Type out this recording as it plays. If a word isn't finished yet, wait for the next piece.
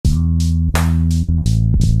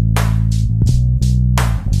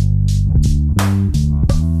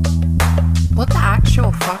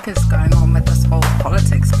fuck is going on with this whole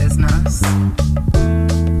politics business?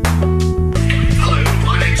 Hello,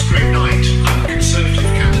 my name's Greg Knight. I'm a Conservative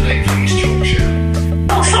candidate for East Yorkshire.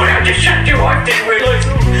 Oh, sorry, I just checked your wife. Didn't realise.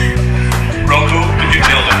 Roll call, did you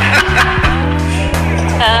nail it?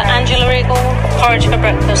 Angela Regal, porridge for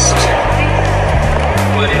breakfast.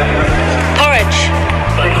 Porridge.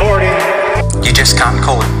 Recording. You just can't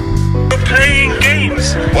call it. You're playing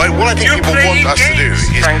games. Well, what I think people want us to do is...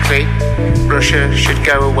 Frankly, Russia should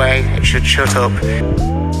go away. It should shut up.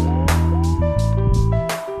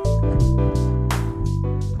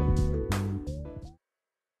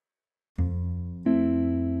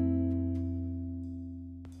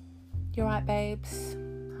 You alright, babes?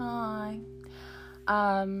 Hi.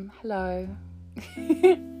 Hello.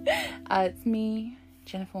 It's me,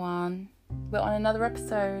 Jennifer Wan. We're on another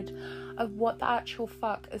episode of what the actual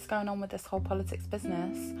fuck is going on with this whole politics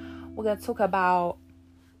business. We're going to talk about,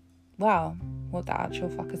 well, what the actual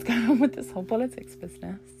fuck is going on with this whole politics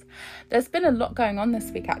business. There's been a lot going on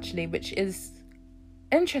this week, actually, which is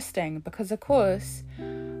interesting because, of course,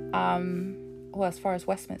 well, as far as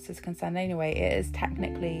Westminster is concerned anyway, it is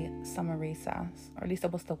technically summer recess, or at least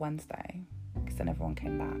it was the Wednesday, because then everyone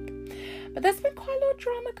came back. But there's been quite a lot of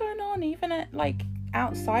drama going on, even at, like,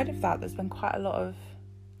 outside of that. There's been quite a lot of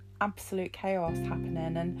absolute chaos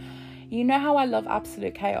happening, and you know how I love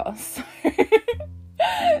absolute chaos.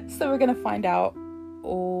 So we're going to find out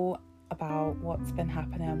all about what's been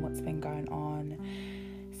happening, what's been going on.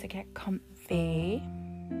 So get comfy.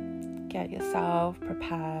 Get yourself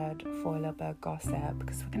prepared for a little bit of gossip,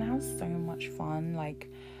 because we're gonna have so much fun,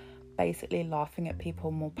 like basically laughing at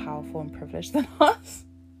people more powerful and privileged than us.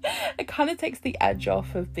 It kind of takes the edge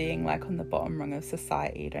off of being like on the bottom rung of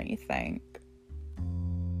society, don't you think?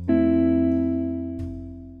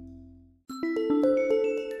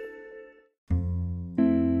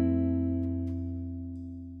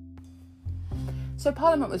 So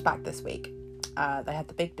Parliament was back this week. They had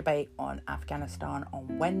the big debate on Afghanistan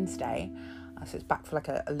on Wednesday. So it's back for like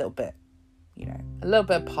a little bit, you know, a little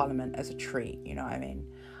bit of Parliament as a treat, you know what I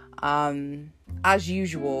mean? As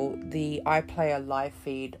usual, the iPlayer live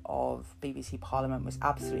feed of BBC Parliament was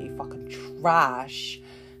absolutely fucking trash.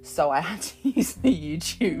 So I had to use the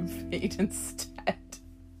YouTube feed instead.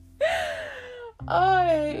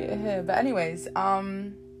 But anyways,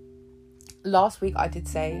 last week I did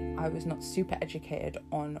say I was not super educated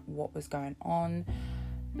on what was going on,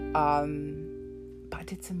 but I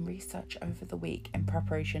did some research over the week in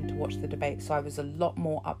preparation to watch the debate, so I was a lot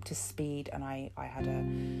more up to speed, and I had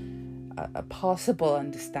a passable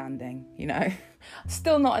understanding, you know.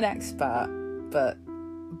 Still not an expert, but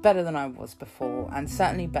better than I was before, and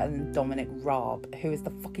certainly better than Dominic Raab, who is the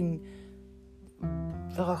fucking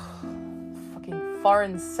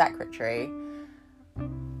foreign secretary.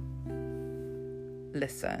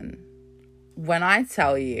 Listen, when I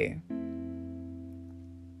tell you,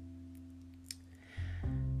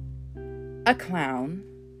 a clown,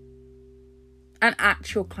 an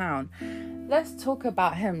actual clown, let's talk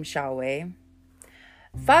about him, shall we?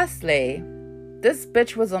 Firstly, this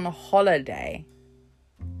bitch was on a holiday.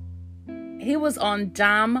 He was on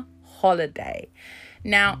damn holiday.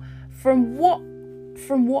 Now, from what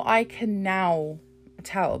I can now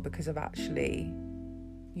tell, because I've actually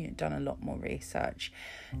done a lot more research,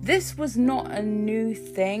 this was not a new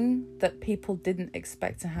thing that people didn't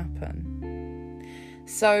expect to happen.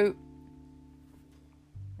 So,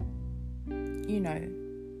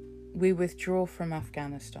 we withdraw from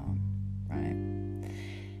Afghanistan, right?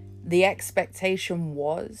 The expectation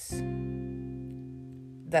was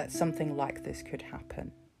that something like this could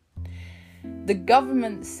happen. The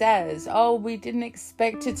government says, oh, we didn't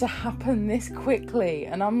expect it to happen this quickly.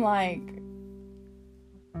 And I'm like,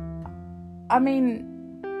 I mean,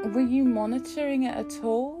 were you monitoring it at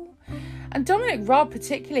all? And Dominic Raab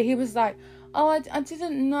particularly, he was like, oh, I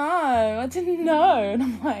didn't know. And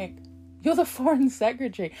I'm like, you're the foreign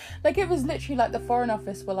secretary. Like, it was literally like the Foreign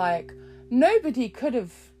Office were like, nobody could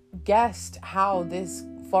have guessed how this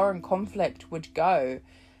foreign conflict would go,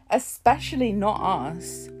 especially not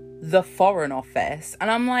us, the Foreign Office.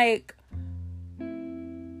 And I'm like,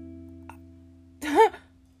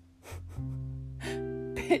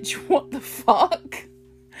 bitch, what the fuck?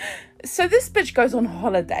 So this bitch goes on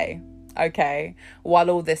holiday, okay,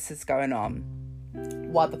 while all this is going on,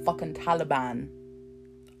 while the fucking Taliban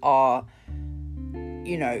are,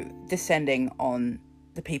 descending on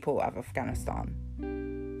the people of Afghanistan.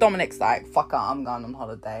 Dominic's like, fuck it, I'm going on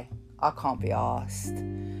holiday. I can't be arsed.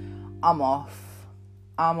 I'm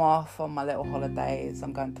off on my little holidays.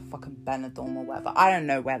 I'm going to fucking Benidorm or whatever. I don't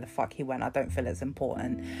know where the fuck he went. I don't feel it's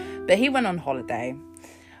important. But he went on holiday.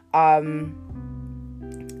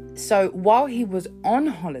 So while he was on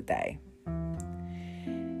holiday,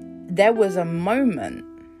 there was a moment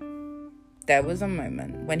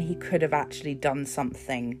when he could have actually done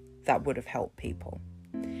something that would have helped people.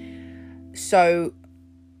 So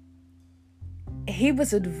he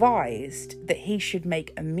was advised that he should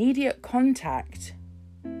make immediate contact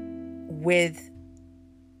with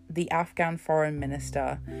the Afghan foreign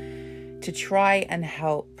minister to try and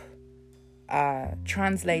help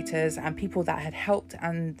translators and people that had helped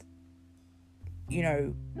and, you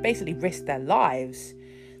know, basically risked their lives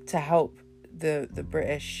to help the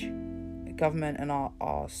British government and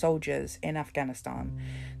our soldiers in Afghanistan,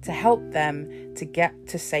 to help them to get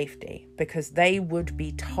to safety, because they would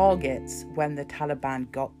be targets when the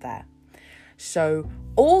Taliban got there. So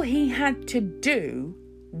all he had to do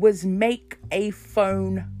was make a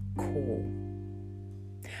phone call.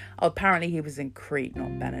 Apparently he was in Crete, not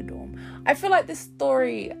Benidorm. I feel like this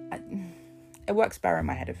story, it works better in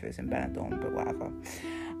my head if it was in Benidorm, but whatever.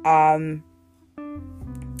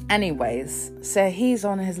 Anyways, so he's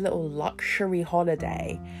on his little luxury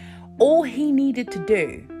holiday. All he needed to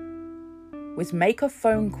do was make a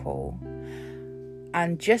phone call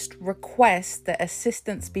and just request that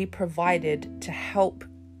assistance be provided to help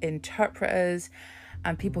interpreters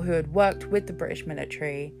and people who had worked with the British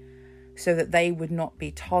military so that they would not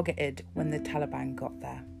be targeted when the Taliban got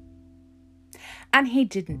there. And he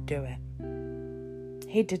didn't do it.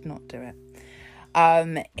 He did not do it.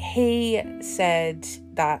 He said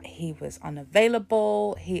that he was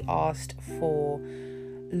unavailable. He asked for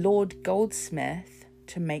Lord Goldsmith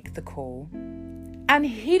to make the call. And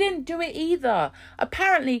he didn't do it either.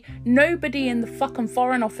 Apparently, nobody in the fucking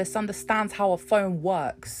Foreign Office understands how a phone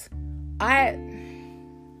works.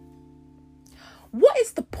 What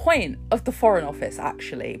is the point of the Foreign Office,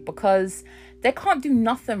 actually? Because they can't do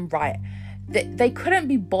nothing right. They couldn't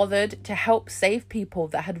be bothered to help save people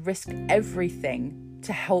that had risked everything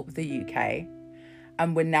to help the UK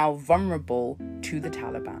and were now vulnerable to the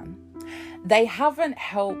Taliban. They haven't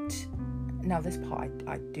helped... Now, this part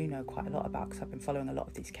I do know quite a lot about because I've been following a lot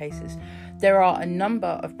of these cases. There are a number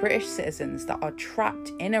of British citizens that are trapped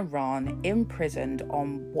in Iran, imprisoned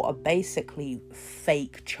on what are basically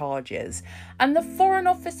fake charges. And the Foreign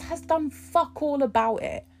Office has done fuck all about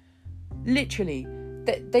it. Literally.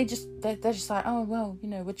 They're just like, oh, well, you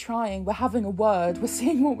know, we're trying, we're having a word, we're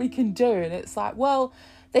seeing what we can do. And it's like, well,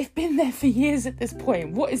 they've been there for years at this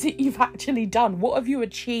point. What is it you've actually done? What have you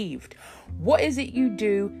achieved? What is it you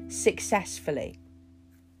do successfully?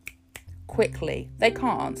 Quickly. They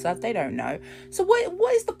can't answer. They don't know. So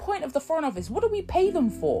what is the point of the Foreign Office? What do we pay them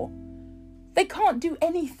for? They can't do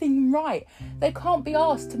anything right. They can't be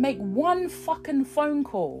asked to make one fucking phone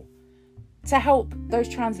call to help those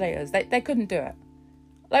translators. They couldn't do it.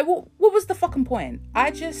 Like, what was the fucking point? I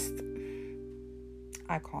can't.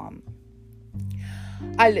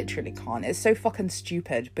 I literally can't. It's so fucking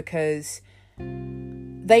stupid because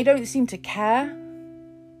they don't seem to care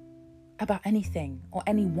about anything or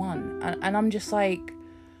anyone. And I'm just like,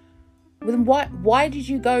 well, then why did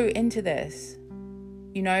you go into this?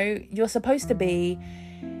 You know, you're supposed to be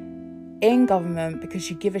in government because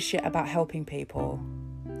you give a shit about helping people.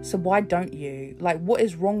 So why don't you? Like, what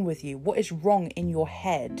is wrong with you? What is wrong in your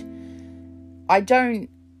head?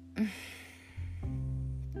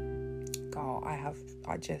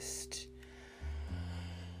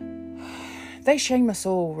 They shame us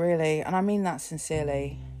all, really. And I mean that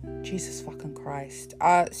sincerely. Jesus fucking Christ.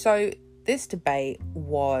 So this debate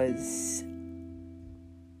was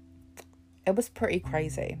pretty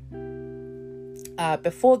crazy.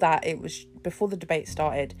 Before the debate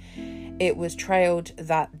started, it was trailed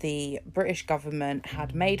that the British government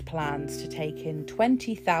had made plans to take in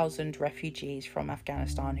 20,000 refugees from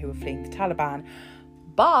Afghanistan who were fleeing the Taliban,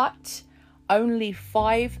 but only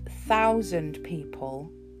 5,000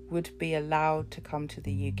 people would be allowed to come to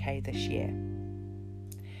the UK this year.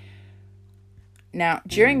 Now,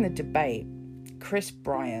 during the debate, Chris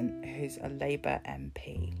Bryant, who's a Labour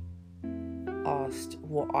MP, asked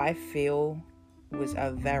what I feel was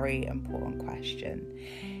a very important question.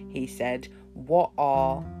 He said, what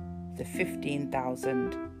are the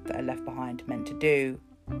 15,000 that are left behind meant to do?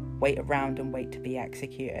 Wait around and wait to be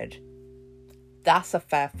executed? That's a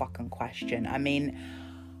fair fucking question. I mean,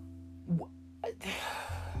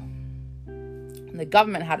 the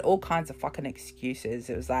government had all kinds of fucking excuses.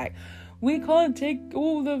 It was like, we can't take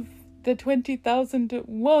all of the 20,000 at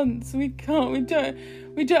once. We don't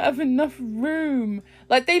have enough room.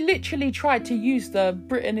 Like, they literally tried to use the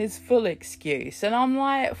Britain is full excuse. And I'm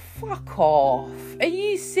like, fuck off. Are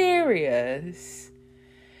you serious?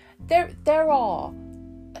 There are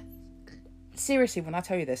seriously, when I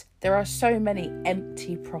tell you this, there are so many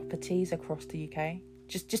empty properties across the UK.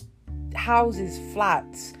 Just houses,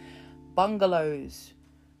 flats, bungalows,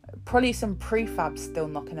 probably some prefabs still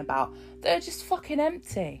knocking about. They're just fucking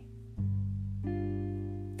empty.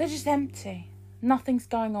 They're just empty. Nothing's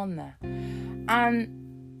going on there.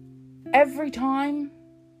 And every time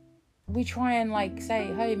we try and like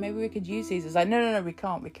say, hey, maybe we could use these, it's like, no, we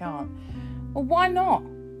can't. Well, why not?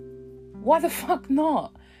 Why the fuck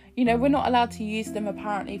not? You know, we're not allowed to use them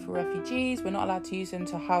apparently for refugees. We're not allowed to use them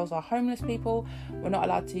to house our homeless people. We're not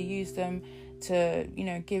allowed to use them to, you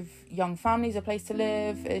know, give young families a place to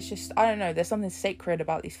live. It's just, I don't know, there's something sacred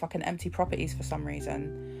about these fucking empty properties for some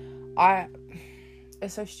reason.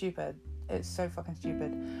 It's so stupid. It's so fucking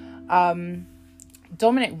stupid.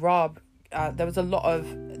 Dominic Raab, there was a lot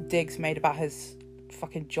of digs made about his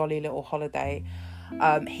fucking jolly little holiday.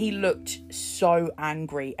 He looked so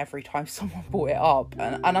angry every time someone brought it up,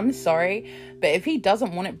 and I'm sorry, but if he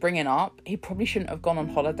doesn't want it bringing up, he probably shouldn't have gone on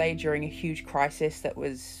holiday during a huge crisis that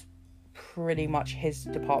was pretty much his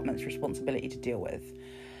department's responsibility to deal with.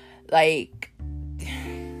 Like,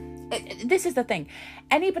 this is the thing.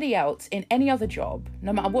 Anybody else in any other job,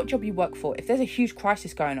 no matter what job you work for, if there's a huge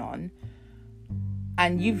crisis going on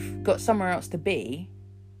and you've got somewhere else to be,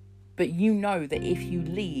 but you know that if you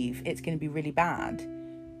leave, it's going to be really bad,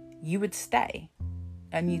 you would stay.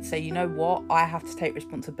 And you'd say, you know what? I have to take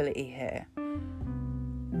responsibility here.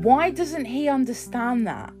 Why doesn't he understand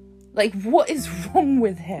that? Like, what is wrong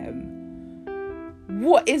with him?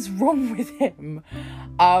 What is wrong with him?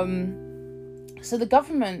 So the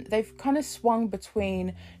government, they've kind of swung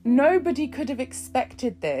between nobody could have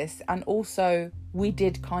expected this and also we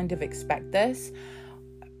did kind of expect this.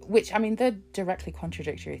 Which, I mean, they're directly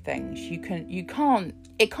contradictory things.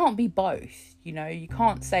 It can't be both, you know. You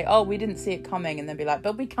can't say, oh, we didn't see it coming, and then be like,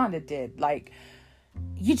 but we kind of did. Like,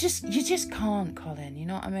 you just can't, Colin, you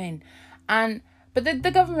know what I mean? But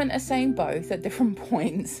the government are saying both at different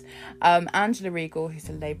points. Angela Regal, who's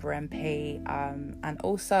a Labour MP, and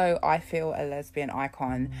also, I feel, a lesbian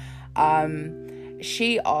icon,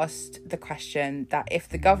 she asked the question that if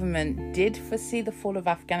the government did foresee the fall of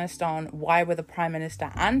Afghanistan, why were the Prime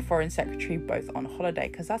Minister and Foreign Secretary both on holiday?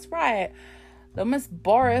 Because that's right, little Miss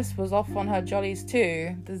Boris was off on her jollies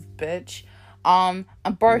too, this bitch. And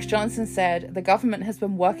Boris Johnson said the government has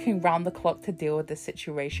been working round the clock to deal with this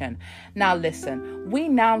situation. Now listen, we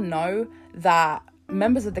now know that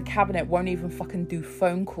members of the cabinet won't even fucking do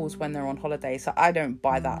phone calls when they're on holiday, so I don't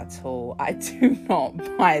buy that at all. I do not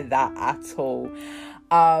buy that at all.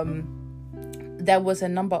 There was a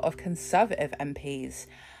number of Conservative MPs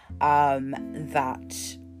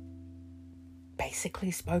that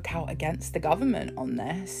basically spoke out against the government on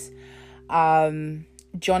this.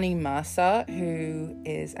 Johnny Mercer, who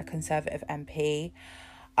is a Conservative MP,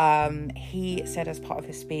 he said as part of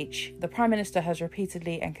his speech, the Prime Minister has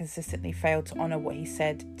repeatedly and consistently failed to honour what he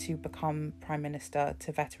said to become Prime Minister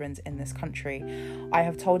to veterans in this country. I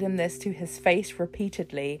have told him this to his face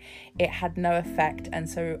repeatedly. It had no effect, and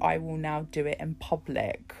so I will now do it in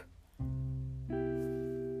public.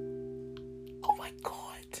 Oh my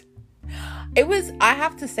God. I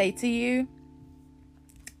have to say to you,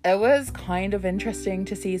 it was kind of interesting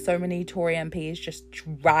to see so many Tory MPs just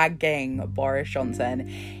dragging Boris Johnson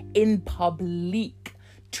in public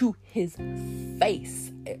to his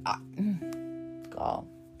face. God.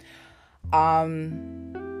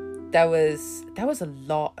 There was a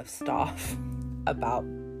lot of stuff about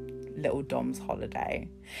Little Dom's holiday.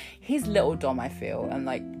 He's Little Dom, I feel, and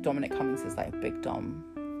like Dominic Cummings is like Big Dom.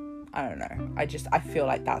 I don't know. I feel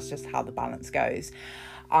like that's just how the balance goes.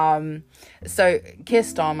 So Keir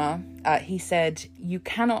Starmer, he said, you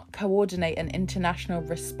cannot coordinate an international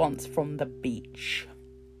response from the beach.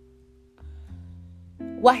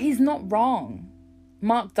 Well, he's not wrong.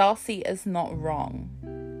 Mark Darcy is not wrong,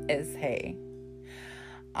 is he?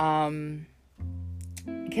 Keir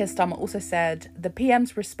Starmer also said, the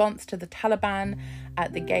PM's response to the Taliban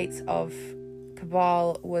at the gates of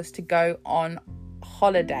Kabul was to go on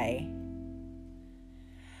holiday.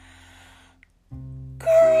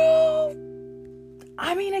 Girl,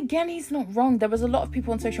 I mean, again, he's not wrong. There was a lot of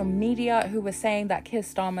people on social media who were saying that Keir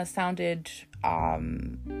Starmer sounded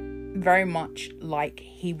very much like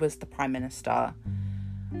he was the Prime Minister,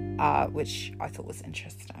 which I thought was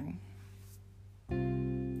interesting.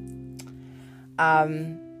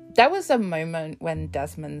 There was a moment when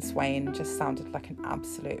Desmond Swayne just sounded like an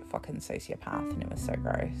absolute fucking sociopath, and it was so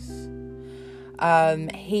gross.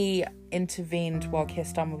 He intervened while Keir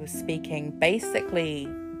Starmer was speaking, basically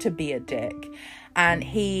to be a dick, and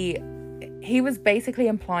he was basically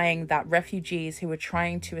implying that refugees who were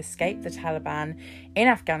trying to escape the Taliban in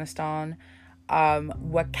Afghanistan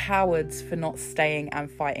were cowards for not staying and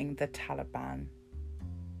fighting the Taliban.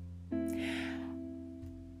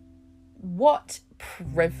 What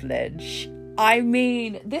privilege. I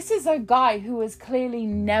mean, this is a guy who has clearly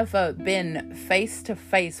never been face to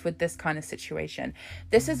face with this kind of situation.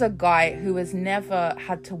 This is a guy who has never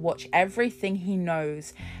had to watch everything he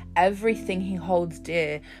knows, everything he holds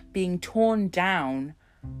dear, being torn down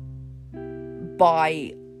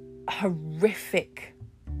by horrific,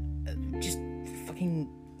 just fucking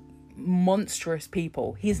monstrous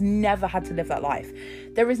people. He's never had to live that life.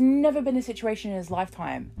 There has never been a situation in his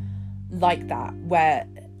lifetime like that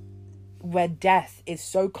where death is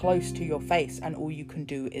so close to your face and all you can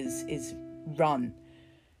do is run.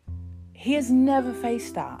 He has never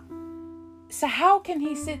faced that. So how can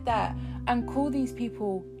he sit there and call these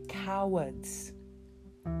people cowards?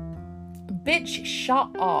 Bitch,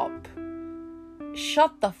 shut up.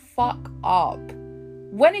 Shut the fuck up.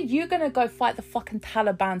 When are you gonna go fight the fucking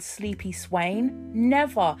Taliban, sleepy swain?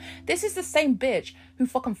 Never. This is the same bitch who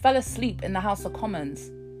fucking fell asleep in the House of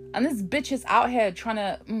Commons. And this bitch is out here trying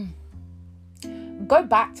to... Go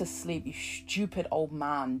back to sleep, you stupid old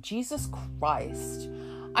man. Jesus Christ.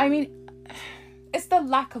 I mean, it's the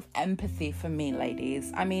lack of empathy for me,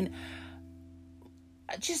 ladies. I mean,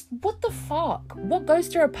 just what the fuck? What goes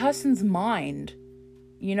through a person's mind,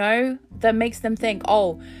 you know, that makes them think,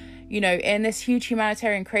 oh, you know, in this huge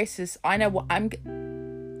humanitarian crisis, I know what I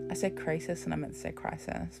said crisis and I meant to say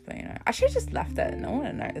crisis, but you know, I should have just left it. No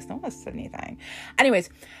one noticed. No one said anything. Anyways,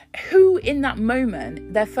 who in that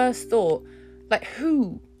moment, their first thought, like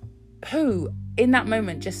who in that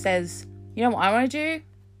moment just says, you know what I want to do?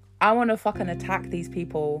 I want to fucking attack these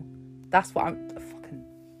people. That's what I'm fucking...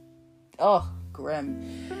 Oh,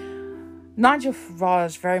 grim. Nigel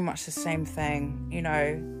Farage, very much the same thing. You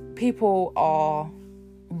know, people are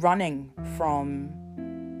running from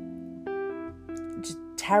just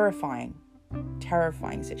terrifying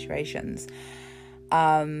situations.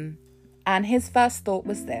 And his first thought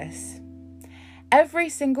was this: every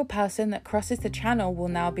single person that crosses the channel will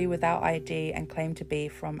now be without ID and claim to be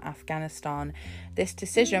from Afghanistan. This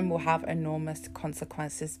decision will have enormous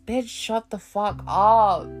consequences. Bitch, shut the fuck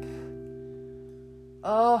up.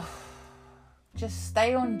 Oh, just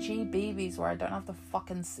stay on GBBs where I don't have to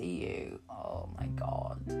fucking see you. Oh my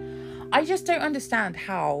God. I just don't understand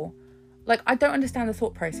how, like, I don't understand the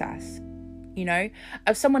thought process, you know,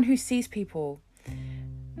 of someone who sees people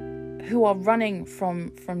who are running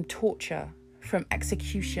from torture, from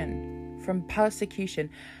execution, from persecution,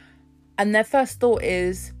 and their first thought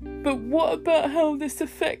is, but what about how this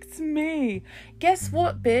affects me? Guess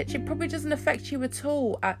what, bitch? It probably doesn't affect you at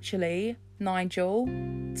all, actually, Nigel,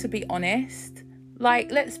 to be honest.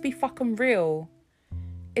 Like, let's be fucking real.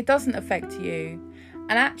 It doesn't affect you.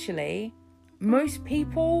 And actually, most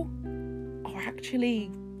people are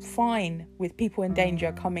actually fine with people in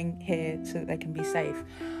danger coming here so that they can be safe.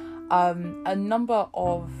 A number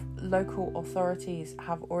of local authorities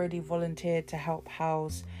have already volunteered to help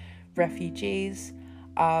house refugees.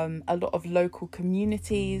 A lot of local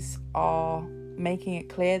communities are making it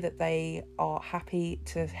clear that they are happy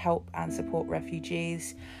to help and support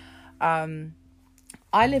refugees.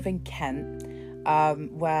 I live in Kent,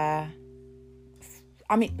 where,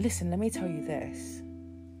 I mean, listen, let me tell you this.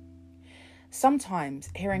 Sometimes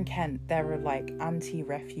here in Kent, there are like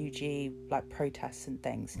anti-refugee like protests and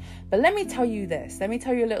things. But let me tell you this. Let me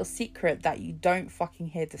tell you a little secret that you don't fucking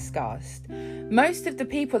hear discussed. Most of the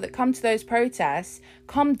people that come to those protests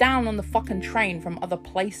come down on the fucking train from other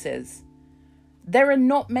places. There are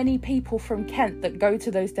not many people from Kent that go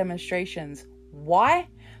to those demonstrations. Why?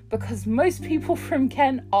 Because most people from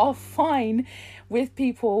Kent are fine with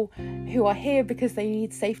people who are here because they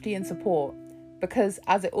need safety and support. Because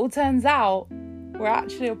as it all turns out, we're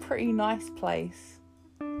actually a pretty nice place.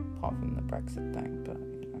 Apart from the Brexit thing, but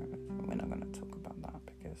you know, we're not going to talk about that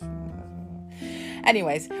because...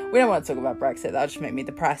 Anyways, we don't want to talk about Brexit. That'll just make me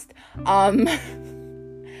depressed.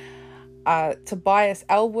 Tobias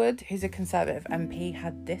Ellwood, who's a Conservative MP,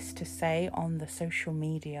 had this to say on the social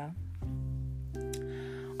media.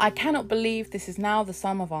 I cannot believe this is now the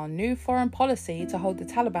sum of our new foreign policy to hold the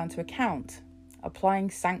Taliban to account, applying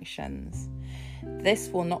sanctions. This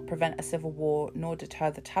will not prevent a civil war nor deter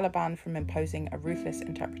the Taliban from imposing a ruthless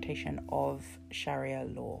interpretation of Sharia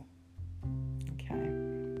law. Okay.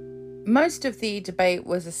 Most of the debate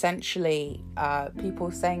was essentially people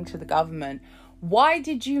saying to the government, why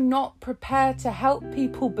did you not prepare to help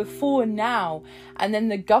people before now? And then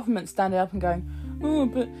the government standing up and going, oh,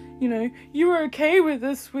 but you know, you were okay with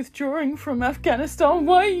us withdrawing from Afghanistan,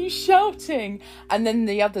 why are you shouting? And then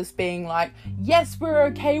the others being like, yes, we're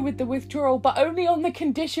okay with the withdrawal, but only on the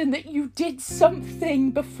condition that you did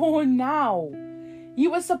something before now.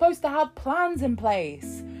 You were supposed to have plans in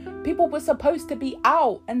place. People were supposed to be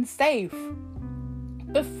out and safe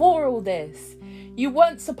before all this. You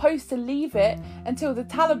weren't supposed to leave it until the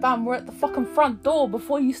Taliban were at the fucking front door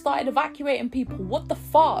before you started evacuating people. What the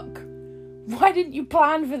fuck? Why didn't you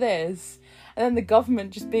plan for this? And then the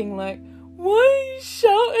government just being like, why are you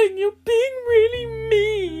shouting? You're being really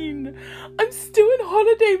mean. I'm still in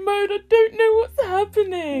holiday mode. I don't know what's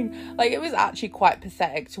happening. Like, it was actually quite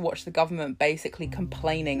pathetic to watch the government basically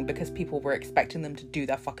complaining because people were expecting them to do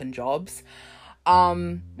their fucking jobs.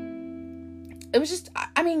 It was just,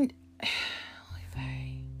 I mean,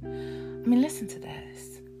 listen to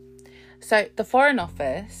this. So the Foreign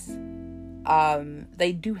Office,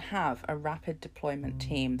 they do have a rapid deployment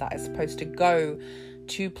team that is supposed to go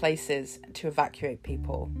to places to evacuate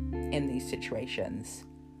people in these situations.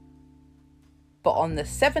 But on the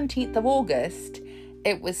 17th of August,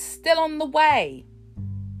 it was still on the way.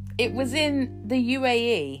 It was in the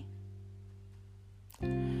UAE.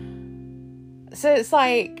 So it's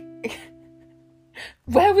like,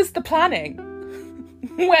 where was the planning?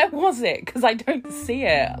 Where was it? Because I don't see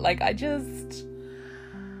it. Like, I just...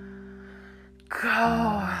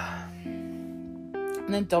 God.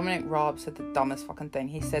 And then Dominic Raab said the dumbest fucking thing.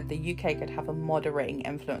 He said the UK could have a moderating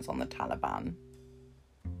influence on the Taliban.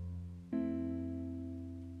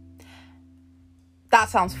 That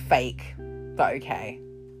sounds fake, but okay.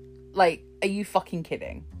 Like, are you fucking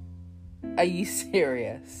kidding? Are you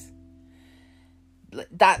serious?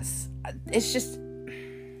 It's just...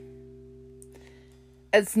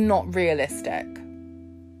 It's not realistic.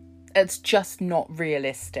 It's just not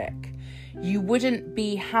realistic. You wouldn't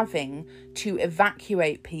be having to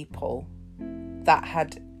evacuate people that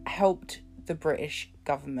had helped the British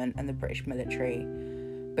government and the British military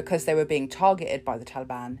because they were being targeted by the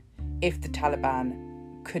Taliban if the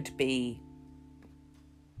Taliban could be,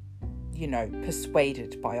 you know,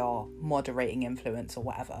 persuaded by our moderating influence or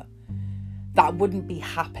whatever. That wouldn't be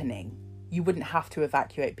happening. You wouldn't have to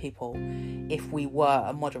evacuate people if we were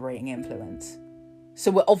a moderating influence. So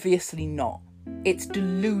we're obviously not. It's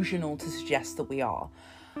delusional to suggest that we are.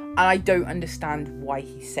 And I don't understand why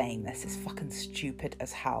he's saying this. It's fucking stupid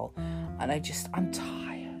as hell. And I'm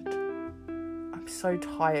tired. I'm so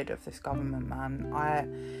tired of this government,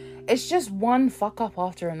 man. It's just one fuck up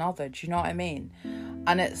after another. Do you know what I mean?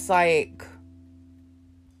 And it's like...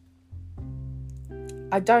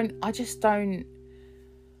 I just don't...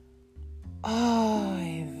 Oh,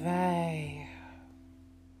 vey.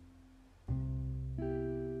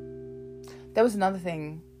 There was another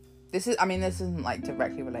thing. This isn't like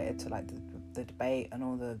directly related to like the debate and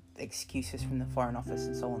all the excuses from the Foreign Office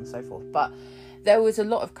and so on and so forth. But there was a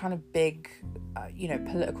lot of kind of big,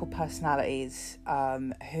 political personalities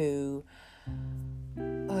who,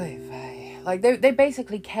 oy vey, like they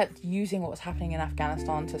basically kept using what was happening in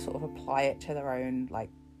Afghanistan to sort of apply it to their own like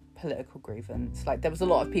political grievance. Like there was a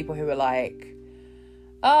lot of people who were like,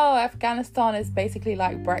 oh, Afghanistan is basically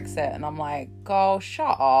like Brexit, and I'm like, oh,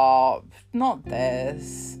 shut up, not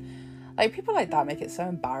this. Like, people like that make it so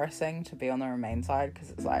embarrassing to be on the Remain side,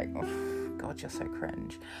 because it's like, oh, God, you're so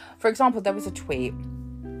cringe. For example, there was a tweet,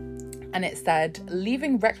 and it said,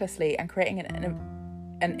 leaving recklessly and creating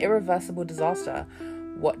an irreversible disaster.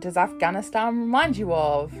 What does Afghanistan remind you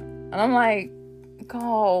of? And I'm like,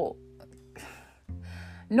 God,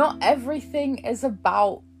 not everything is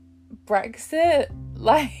about Brexit.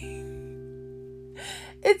 Like,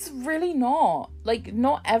 it's really not. Like,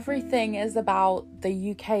 not everything is about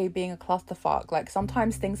the UK being a clusterfuck. Like,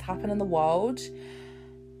 sometimes things happen in the world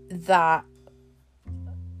that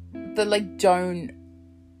like don't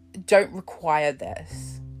require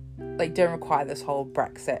this. Like, don't require this whole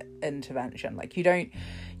Brexit intervention. Like,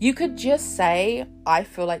 you could just say, I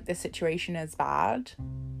feel like this situation is bad,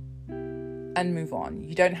 and move on.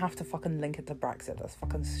 You don't have to fucking link it to Brexit. That's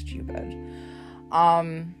fucking stupid.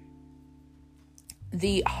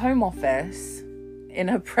 The Home Office, in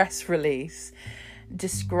a press release,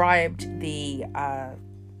 described the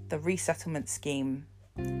resettlement scheme,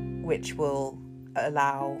 which will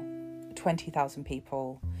allow 20,000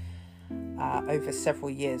 people over several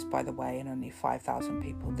years, by the way, and only 5,000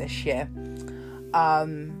 people this year,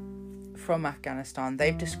 from Afghanistan.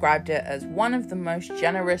 They've described it as one of the most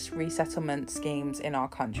generous resettlement schemes in our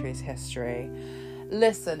country's history.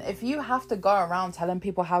 Listen, if you have to go around telling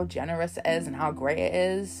people how generous it is and how great it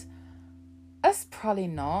is, it's probably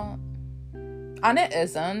not. And it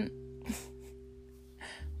isn't.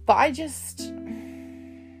 But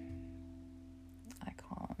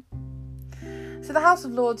So the House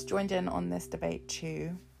of Lords joined in on this debate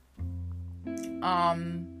too.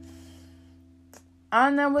 And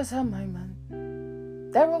there was a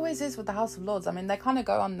moment. There always is with the House of Lords. I mean, they kind of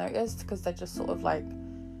go unnoticed because they're just sort of like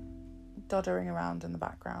doddering around in the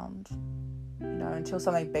background, you know, until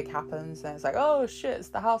something big happens. And it's like, oh shit, it's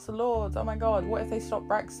the House of Lords. Oh my God, what if they stop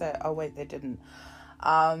Brexit? Oh wait, they didn't.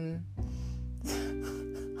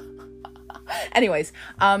 Anyways,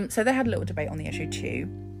 so they had a little debate on the issue too.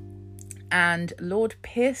 And Lord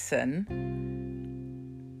Pearson,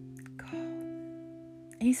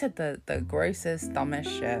 God, he said the grossest, dumbest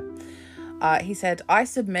shit. He said, I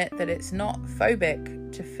submit that it's not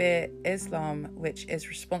phobic to fear Islam, which is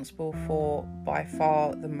responsible for by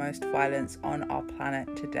far the most violence on our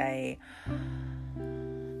planet today.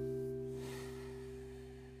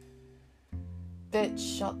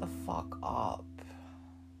 Bitch, shut the fuck up.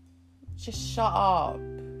 Just shut up.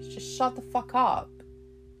 Just shut the fuck up.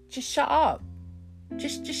 Just shut up.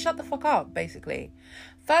 Just shut the fuck up, basically.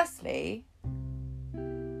 Firstly,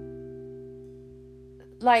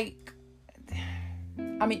 like,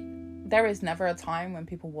 I mean, there is never a time when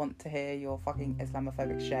people want to hear your fucking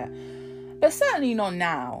Islamophobic shit. But certainly not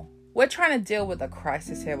now. We're trying to deal with a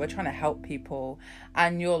crisis here. We're trying to help people.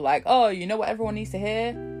 And you're like, oh, you know what everyone needs to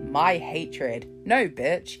hear? My hatred. No,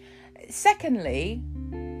 bitch. Secondly,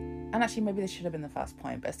 and actually maybe this should have been the first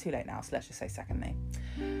point, but it's too late now, so let's just say secondly.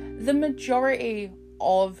 The majority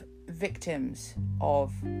of victims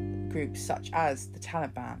of groups such as the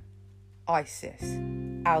Taliban, ISIS,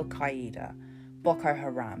 Al-Qaeda, Boko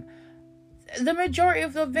Haram, the majority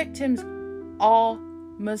of the victims are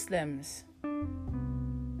Muslims.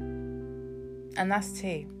 And that's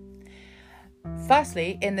tea.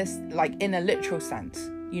 Firstly, in this, like, in a literal sense,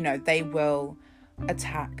 you know, they will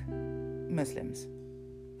attack Muslims.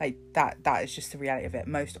 Like, that is just the reality of it.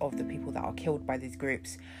 Most of the people that are killed by these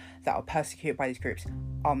groups, that are persecuted by these groups,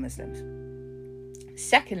 are Muslims.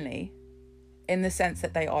 Secondly, in the sense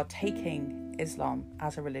that they are taking Islam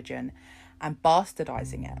as a religion and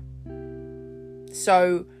bastardizing it.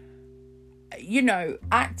 So, you know,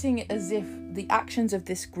 acting as if the actions of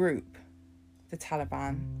this group, the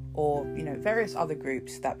Taliban, or, you know, various other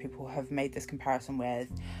groups that people have made this comparison with,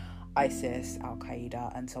 ISIS,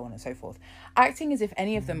 Al-Qaeda, and so on and so forth, acting as if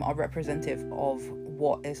any of them are representative of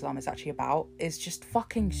what Islam is actually about is just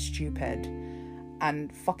fucking stupid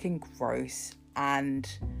and fucking gross. And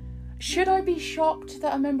should I be shocked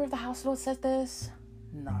that a member of the House of Lords said this?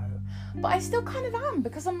 No. But I still kind of am,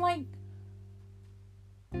 because I'm like,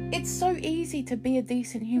 it's so easy to be a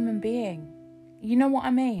decent human being. You know what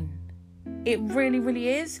I mean? It really, really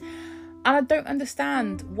is. And I don't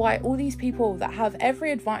understand why all these people that have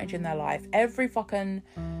every advantage in their life, every fucking,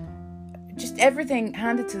 just everything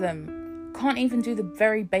handed to them, can't even do the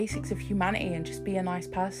very basics of humanity and just be a nice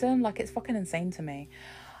person. Like, it's fucking insane to me.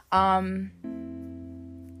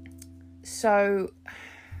 So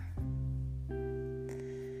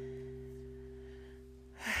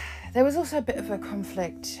there was also a bit of a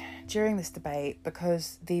conflict during this debate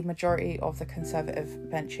because the majority of the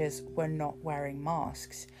Conservative benches were not wearing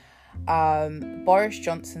masks. Boris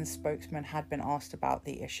Johnson's spokesman had been asked about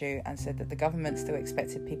the issue and said that the government still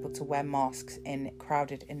expected people to wear masks in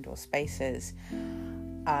crowded indoor spaces,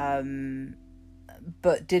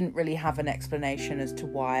 but didn't really have an explanation as to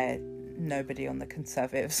why nobody on the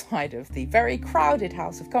Conservative side of the very crowded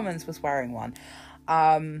House of Commons was wearing one.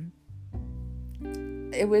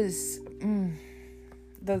 It was...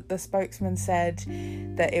 The spokesman said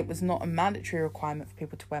that it was not a mandatory requirement for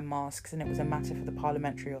people to wear masks and it was a matter for the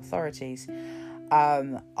parliamentary authorities.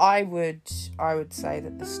 I would say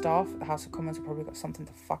that the staff at the House of Commons have probably got something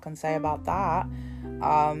to fucking say about that.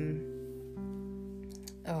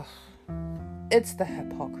 It's the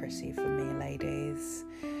hypocrisy for me, ladies.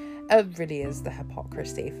 It really is the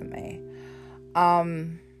hypocrisy for me.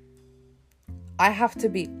 I have to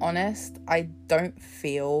be honest, I don't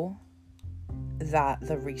feel that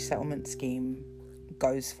the resettlement scheme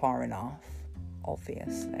goes far enough,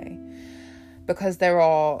 obviously, because there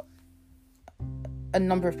are a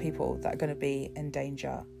number of people that are going to be in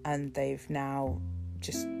danger and they've now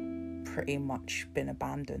just pretty much been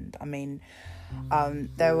abandoned. I mean,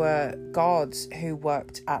 there were guards who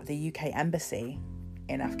worked at the UK embassy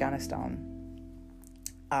in Afghanistan.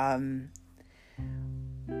 I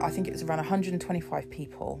think it was around 125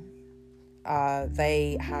 people.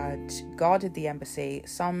 They had guarded the embassy.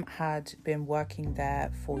 Some had been working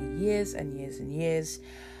there for years and years and years.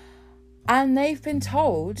 And they've been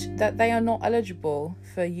told that they are not eligible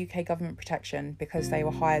for UK government protection because they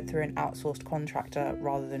were hired through an outsourced contractor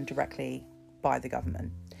rather than directly by the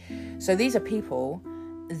government. So these are people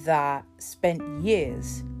that spent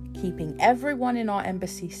years keeping everyone in our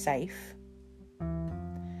embassy safe.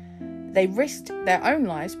 They risked their own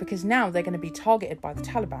lives because now they're going to be targeted by the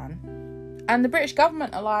Taliban. And the British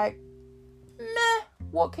government are like, meh,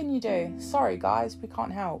 what can you do? Sorry, guys, we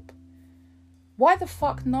can't help. Why the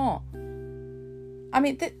fuck not? I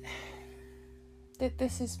mean,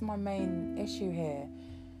 this is my main issue here.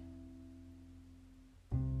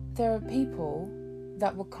 There are people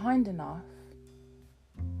that were kind enough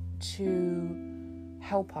to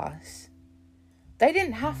help us. They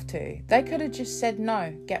didn't have to. They could have just said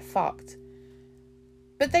no, get fucked.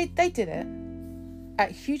 But they did it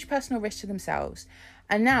at huge personal risk to themselves.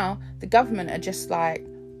 And now the government are just like,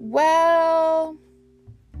 well,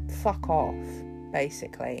 fuck off,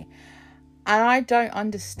 basically. And I don't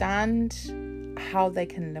understand how they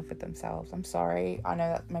can live with themselves. I'm sorry. I know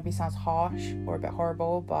that maybe sounds harsh or a bit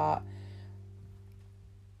horrible, but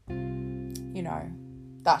you know,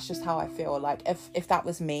 that's just how I feel. Like if that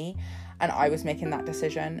was me and I was making that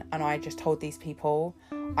decision and I just told these people,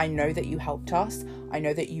 I know that you helped us, I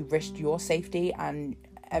know that you risked your safety and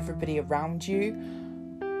everybody around you,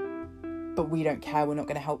 but we don't care, we're not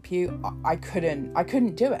going to help you. I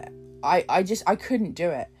couldn't do it. I couldn't do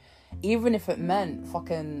it. Even if it meant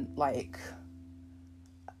fucking like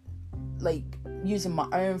using my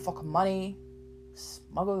own fucking money,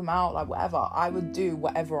 smuggle them out, like whatever. I would do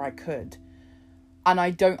whatever I could. And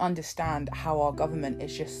I don't understand how our government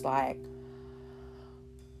is just like,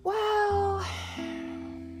 well,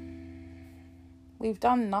 we've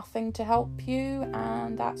done nothing to help you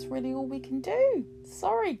and that's really all we can do.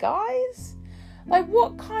 Sorry, guys. Like,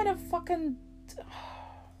 what kind of fucking...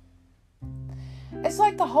 It's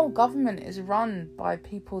like the whole government is run by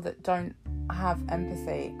people that don't have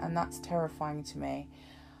empathy, and that's terrifying to me.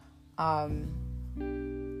 I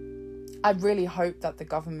really hope that the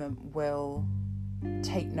government will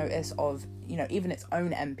take notice of, you know, even its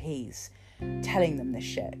own MPs telling them this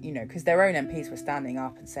shit, you know, because their own MPs were standing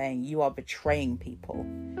up and saying, you are betraying people.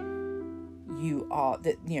 You are,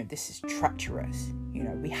 you know, this is treacherous. You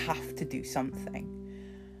know, we have to do something.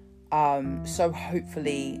 So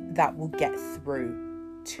hopefully that will get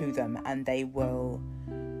through to them and they will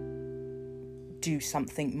do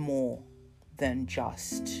something more than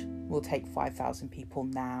just, we'll take 5,000 people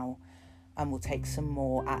now and we'll take some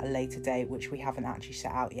more at a later date, which we haven't actually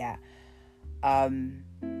set out yet.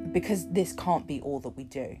 Because this can't be all that we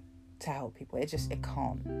do to help people. It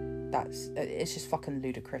can't. It's just fucking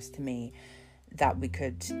ludicrous to me that we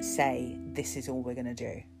could say this is all we're going to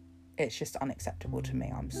do. It's just unacceptable to me.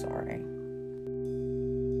 I'm sorry.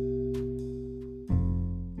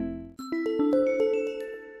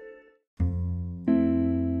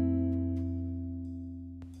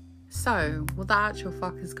 So, what the actual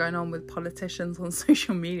fuck is going on with politicians on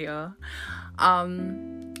social media?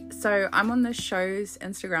 So I'm on the show's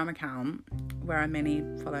Instagram account where I mainly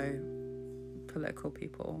follow political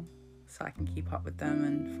people so I can keep up with them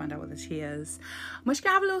and find out what the tea is. I'm just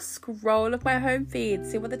gonna have a little scroll of my home feed,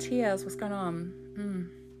 see what the tea is, what's going on.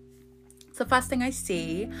 So first thing I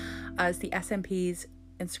see is the SNP's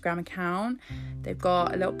Instagram account. They've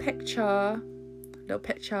got a little picture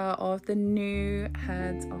of the new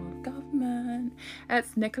heads of government.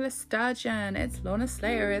 It's Nicola Sturgeon, it's Lorna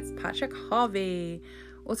Slayer, it's Patrick Harvey.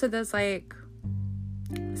 Also there's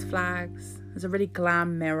flags, there's a really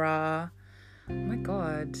glam mirror. Oh my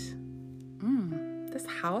god, this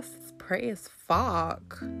house is pretty as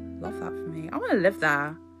fuck. Love that for me. I want to live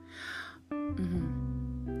there.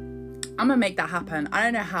 I'm gonna make that happen. I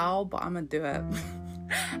don't know how, but I'm gonna do it.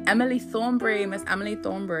 Emily Thornberry, Miss Emily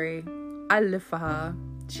Thornberry, I live for her.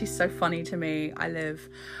 She's so funny to me. I live.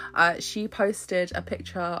 She posted a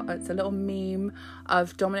picture, it's a little meme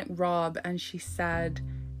of Dominic Raab, and she said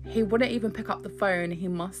he wouldn't even pick up the phone, he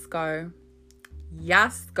must go.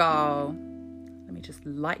 Yes, girl. Let me just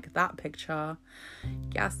like that picture.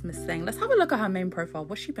 Yes, Miss Thing. Let's have a look at her main profile.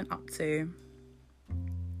 What's she been up to?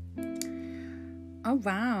 Oh,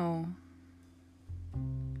 wow.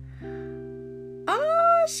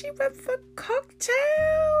 Oh, she went for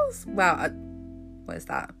cocktails. Wow. What is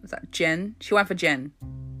that? Is that gin? She went for gin.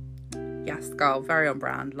 Yes, girl. Very on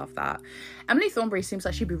brand. Love that. Emily Thornberry seems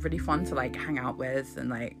like she'd be really fun to hang out with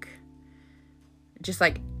and just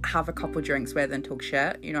have a couple drinks with and talk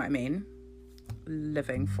shit. You know what I mean?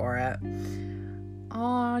 Living for it.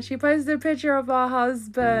 Oh, she posted a picture of her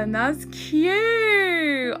husband. That's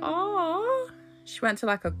cute. Oh, she went to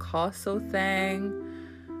a castle thing.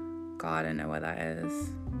 God, I don't know what that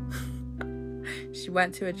is. She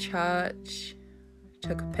went to a church,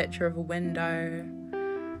 took a picture of a window.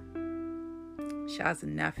 She has a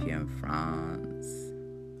nephew in France.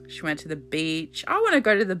 She went to the beach. I want to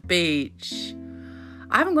go to the beach.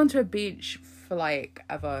 I haven't gone to a beach for like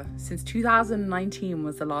ever. Since 2019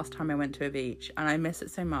 was the last time I went to a beach, and I miss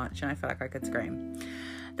it so much, and I feel like I could scream.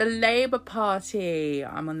 The Labour Party.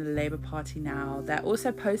 I'm on the Labour Party now. They're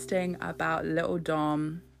also posting about Little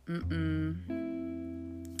Dom.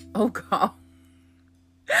 Oh god.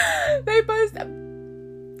 They post.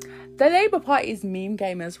 The Labour Party's meme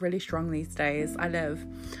game is really strong these days. I live.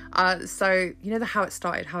 So you know the How It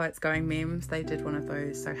Started, How It's Going memes? They did one of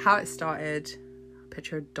those. So How It Started,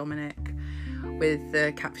 picture of Dominic with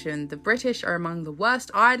the caption, "The British are among the worst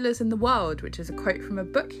idlers in the world," which is a quote from a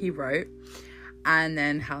book he wrote. And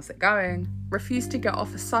then How's It Going? Refused to get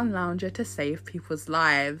off a sun lounger to save people's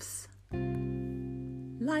lives.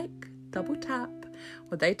 Like, double tap.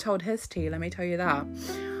 Well, they told his tea, let me tell you that.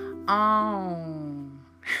 Oh.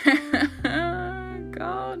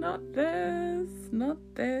 God, not this. Not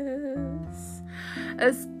this.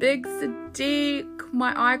 As Big Sadiq,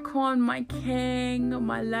 my icon, my king,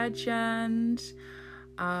 my legend,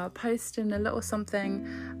 posting a little something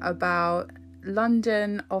about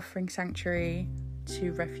London offering sanctuary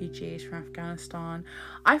to refugees from Afghanistan.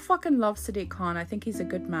 I fucking love Sadiq Khan. I think he's a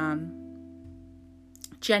good man.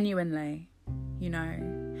 Genuinely, you know.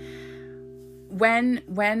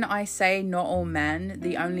 When I say not all men,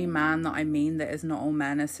 the only man that I mean that is not all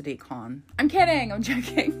men is Sadiq Khan. I'm kidding, I'm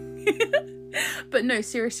joking. But no,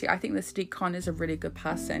 seriously, I think that Sadiq Khan is a really good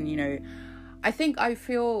person, you know. I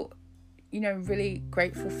feel, you know, really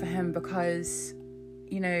grateful for him because,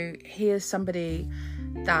 you know, he is somebody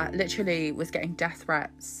that literally was getting death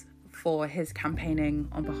threats for his campaigning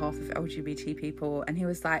on behalf of LGBT people, and he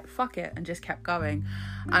was like, fuck it, and just kept going.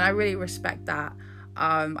 And I really respect that.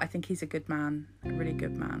 I think he's a good man, a really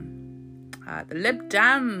good man. The Lib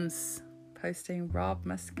Dems posting Rob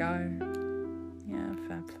must go. Yeah,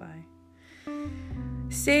 fair play.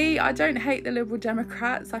 See, I don't hate the Liberal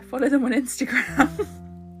Democrats. I follow them on Instagram.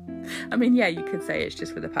 I mean, yeah, you could say it's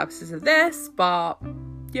just for the purposes of this, but,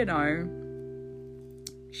 you know,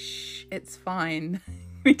 shh, it's fine.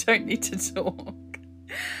 We don't need to talk.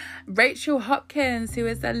 Rachel Hopkins, who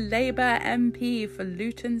is a Labour MP for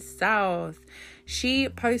Luton South, she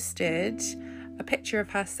posted a picture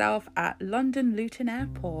of herself at London Luton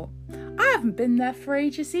Airport. I haven't been there for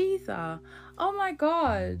ages either. Oh my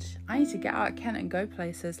god, I need to get out of Kent and go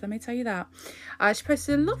places, let me tell you that. She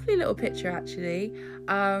posted a lovely little picture actually.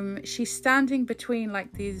 She's standing between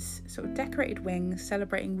like these sort of decorated wings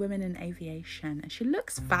celebrating women in aviation, and she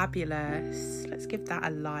looks fabulous. Let's give that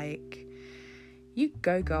a like. You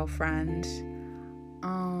go, girlfriend.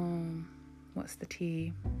 What's the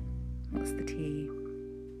tea? What's the tea?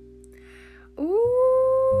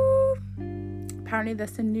 Ooh. Apparently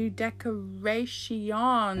there's some new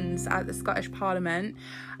decorations at the Scottish Parliament.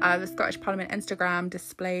 The Scottish Parliament Instagram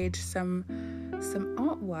displayed some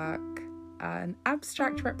artwork, an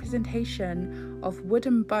abstract representation of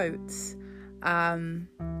wooden boats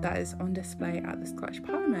that is on display at the Scottish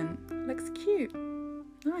Parliament. Looks cute.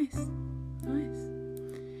 Nice.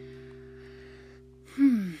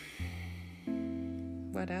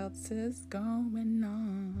 What else is going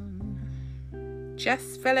on?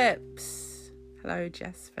 Jess Phillips. Hello,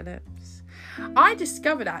 Jess Phillips. I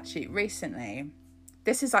discovered actually recently,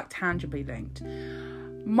 this is like tangibly linked.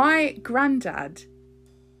 My granddad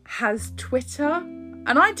has Twitter,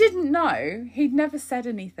 and I didn't know. He'd never said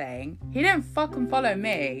anything. He didn't fucking follow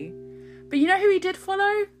me. But you know who he did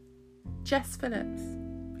follow? Jess Phillips.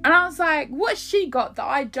 And I was like, what's she got that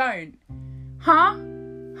I don't? Huh?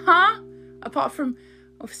 Apart from,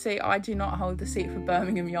 obviously, I do not hold the seat for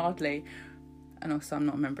Birmingham Yardley. And also, I'm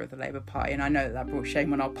not a member of the Labour Party. And I know that brought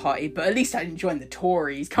shame on our party. But at least I didn't join the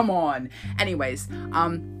Tories. Come on. Anyways,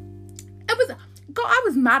 I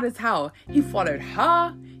was mad as hell. He followed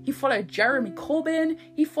her. He followed Jeremy Corbyn.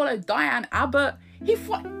 He followed Diane Abbott. He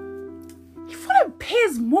followed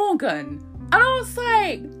Piers Morgan. And I was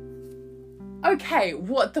like, okay,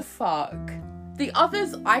 what the fuck? The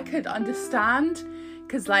others I could understand,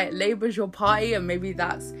 because like Labour's your party and maybe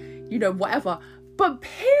that's, you know, whatever. But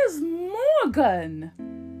Piers Morgan,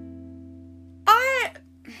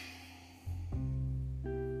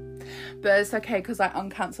 but it's okay because I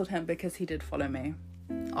uncancelled him because he did follow me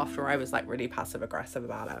after I was like really passive aggressive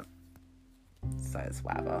about it. So it's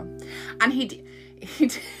whatever. And he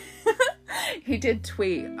did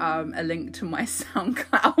tweet a link to my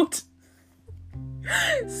SoundCloud.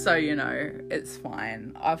 So, you know, it's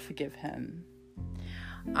fine. I'll forgive him.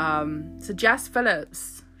 So Jess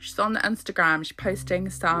Phillips, she's on the Instagram. She's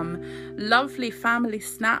posting some lovely family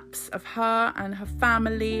snaps of her and her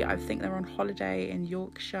family. I think they're on holiday in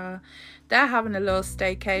Yorkshire. They're having a little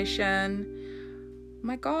staycation.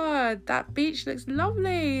 My God, that beach looks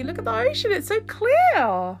lovely. Look at the ocean. It's so clear.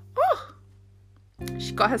 Oh,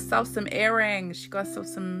 she got herself some earrings. She got herself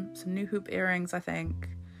some new hoop earrings, I think.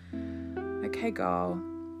 Okay, girl.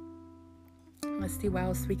 Let's see what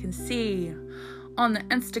else we can see on the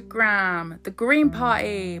Instagram. The Green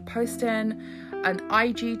Party posting an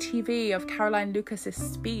IGTV of Caroline Lucas's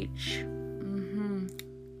speech.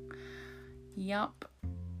 Yup.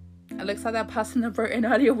 It looks like that person that wrote in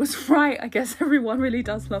earlier was right. I guess everyone really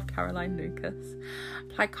does love Caroline Lucas.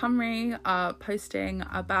 Plaid Cymru posting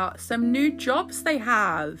about some new jobs they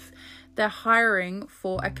have. They're hiring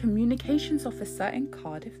for a communications officer in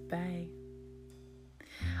Cardiff Bay.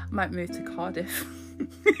 I might move to Cardiff.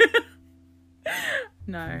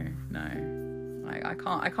 No.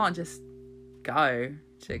 I can't just go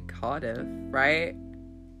to Cardiff, right?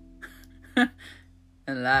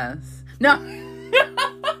 Unless... No!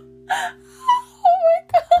 Oh my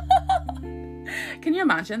God! Can you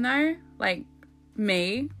imagine though? Like,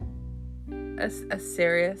 me, a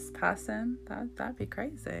serious person? That'd be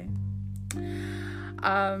crazy.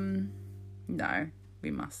 No,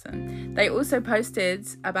 we mustn't. They also posted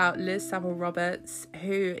about Liz Saville Roberts,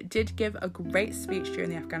 who did give a great speech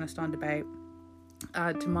during the Afghanistan debate,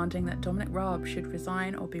 demanding that Dominic Raab should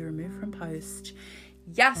resign or be removed from post.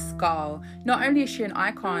 Yes, girl. Not only is she an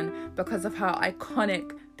icon because of her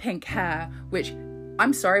iconic pink hair, which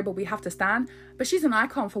I'm sorry, but we have to stan, but she's an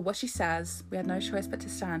icon for what she says. We had no choice but to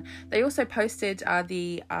stan. They also posted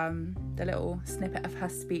the little snippet of her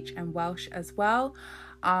speech in Welsh as well.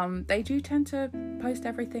 They do tend to post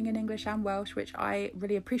everything in English and Welsh, which I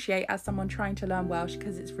really appreciate as someone trying to learn Welsh,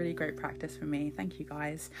 because it's really great practice for me. Thank you,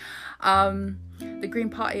 guys. The Green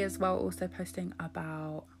Party as well also posting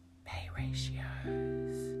about pay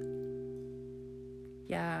ratios.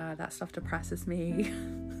 Yeah, that stuff depresses me.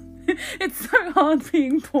 It's so hard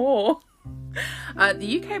being poor.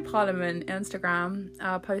 The UK Parliament Instagram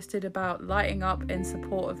posted about lighting up in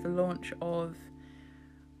support of the launch of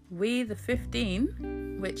We the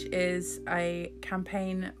 15, which is a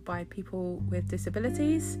campaign by people with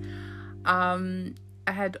disabilities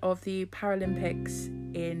ahead of the Paralympics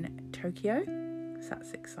in Tokyo. So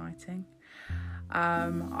that's exciting.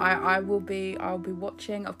 I'll be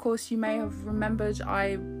watching. Of course, you may have remembered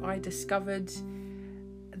I discovered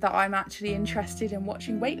that I'm actually interested in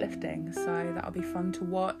watching weightlifting, so that'll be fun to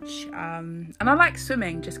watch. And I like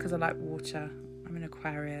swimming just because I like water. I'm an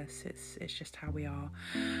Aquarius. It's just how we are.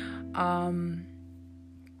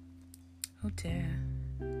 Oh dear.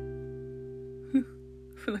 I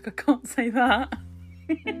feel like I can't say that.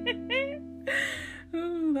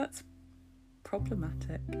 Oh, that's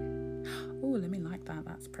problematic. Oh, let me like that.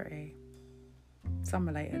 That's pretty. It's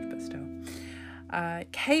unrelated, but still.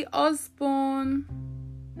 Kate Osborne,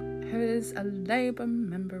 who is a Labour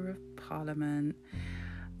Member of Parliament,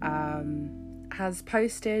 has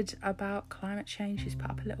posted about climate change. She's put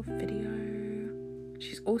up a little video.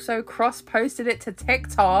 She's also cross-posted it to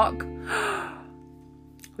TikTok.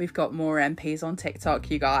 We've got more MPs on TikTok,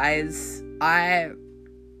 you guys. I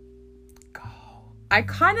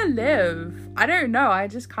kind of live. I don't know. I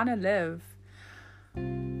just kind of live.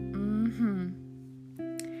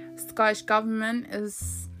 Scottish Government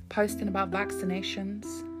is posting about vaccinations.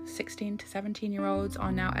 16 to 17-year-olds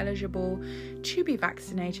are now eligible to be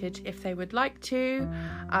vaccinated if they would like to.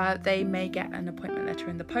 They may get an appointment letter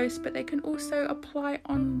in the post, but they can also apply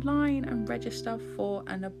online and register for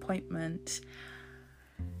an appointment.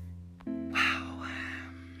 Wow.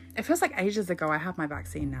 It feels like ages ago I had my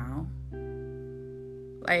vaccine now.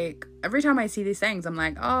 Like, every time I see these things, I'm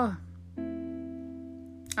like, oh,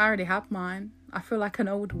 I already have mine. I feel like an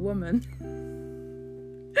old woman.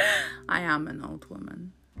 I am an old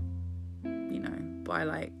woman. You know, by,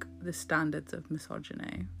 like, the standards of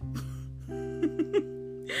misogyny.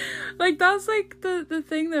 Like, that's, like, the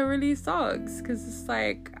thing that really sucks. Because it's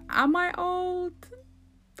like, am I old?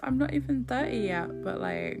 I'm not even 30 yet. But,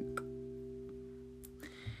 like,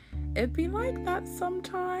 it'd be like that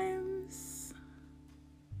sometimes.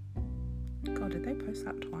 God, did they post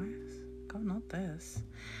that twice? God, not this.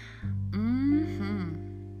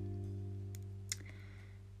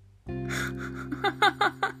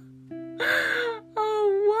 Oh,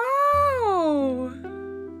 wow.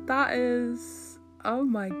 That is... Oh,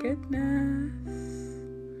 my goodness.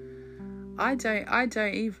 I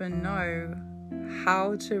don't even know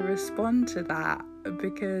how to respond to that,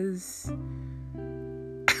 because...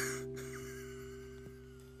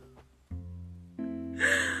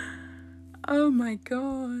 Oh my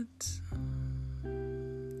God.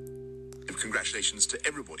 If congratulations to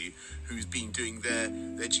everybody who's been doing their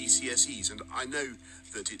GCSEs. And I know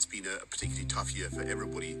that it's been a particularly tough year for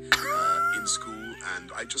everybody in school.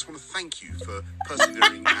 And I just want to thank you for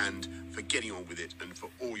persevering and for getting on with it and for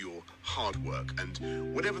all your hard work. And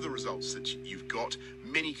whatever the results that you've got,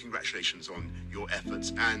 many congratulations on your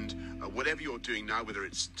efforts. And whatever you're doing now, whether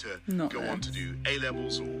it's to go on to do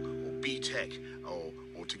A-levels or B-Tech or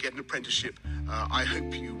to get an apprenticeship, I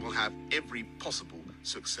hope you will have every possible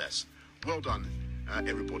success. Well done,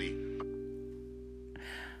 everybody.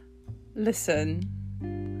 Listen,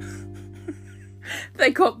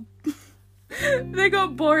 they got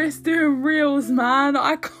Boris doing reels, man.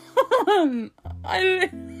 I can't.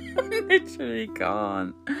 I literally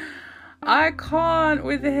can't. I can't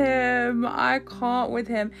with him.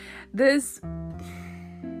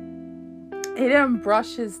 He didn't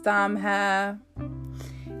brush his damn hair.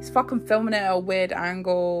 He's fucking filming it at a weird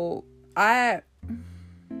angle.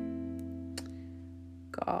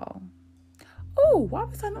 Girl. Oh, why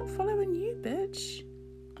was I not following you, bitch?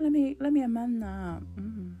 Let me amend that.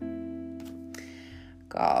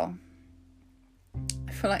 Girl.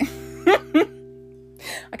 I feel like...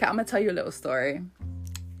 Okay, I'm gonna tell you a little story.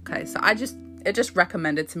 Okay, so it just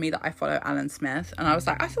recommended to me that I follow Alan Smith, and I was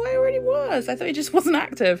like, I thought I already was. I thought he just wasn't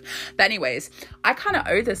active. But anyways, I kind of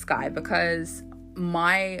owe this guy because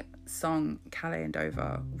my song Calais and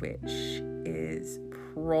Dover, which is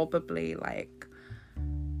probably like,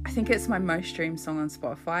 I think it's my most streamed song on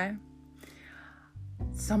Spotify.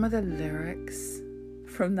 Some of the lyrics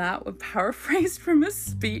from that were paraphrased from a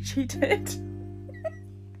speech he did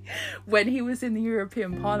when he was in the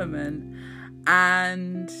European Parliament.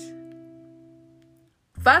 And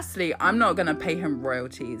firstly, I'm not going to pay him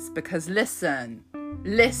royalties because listen,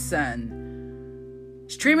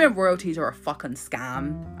 streaming royalties are a fucking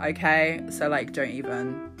scam, okay? So like, don't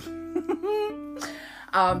even.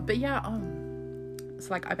 But yeah, it's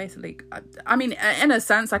like I mean, in a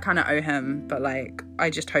sense, I kind of owe him, but like, I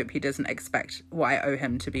just hope he doesn't expect what I owe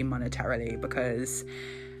him to be monetarily because,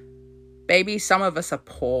 baby, some of us are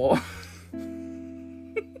poor.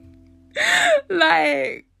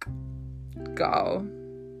 Like, go.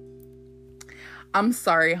 I'm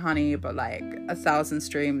sorry, honey, but like 1,000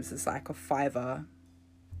 streams is like a $5.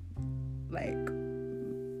 Like,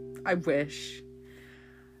 I wish.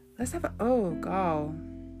 Let's have girl.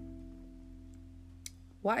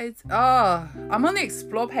 What is... I'm on the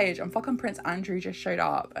explore page and fucking Prince Andrew just showed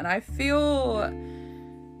up and I feel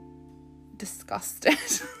disgusted.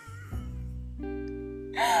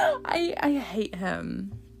 I hate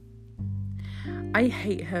him. I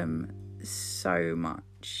hate him so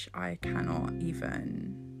much. I cannot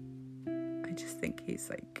even... I just think he's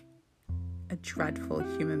like a dreadful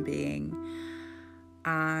human being.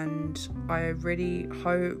 And I really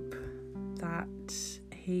hope that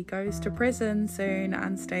he goes to prison soon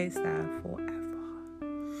and stays there forever.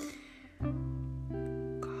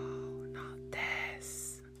 God, not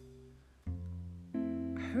this.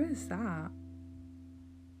 Who is that?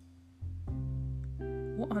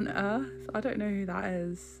 What on earth? I don't know who that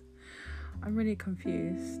is. I'm really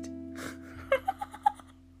confused.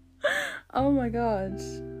 Oh my god.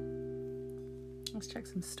 Let's check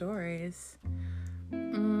some stories.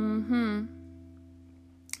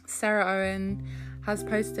 Sarah Owen has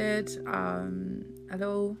posted a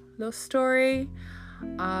little story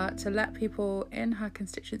to let people in her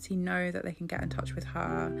constituency know that they can get in touch with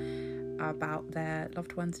her about their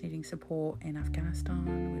loved ones needing support in Afghanistan.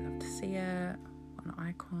 We love to see it. An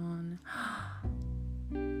icon.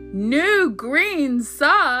 New green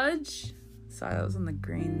Surge. So that was on the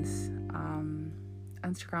Greens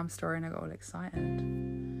Instagram story and I got all excited.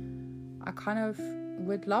 I kind of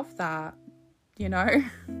would love that, you know.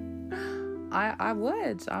 I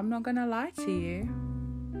would. I'm not gonna lie to you.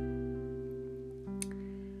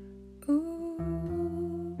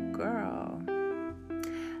 Ooh, girl.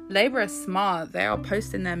 Labour is smart. They are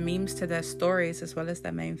posting their memes to their stories as well as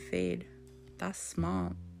their main feed. That's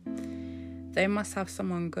smart. They must have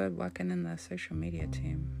someone good working in their social media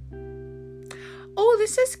team. Oh,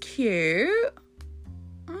 this is cute.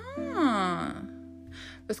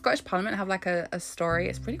 The Scottish Parliament have like a story.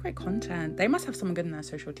 It's really great content. They must have someone good in their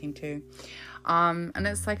social team too. And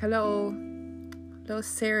it's like a little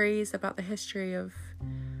series about the history of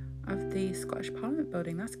the Scottish Parliament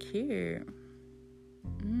building. That's cute.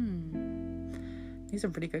 These are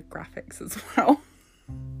really good graphics as well.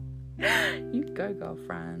 You go,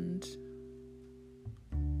 girlfriend.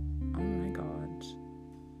 Oh my god.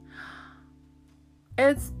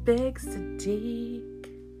 It's Big Sadiq.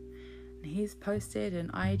 And he's posted an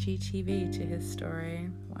IGTV to his story.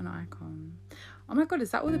 What an icon. Oh my god,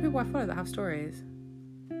 is that all the people I follow that have stories?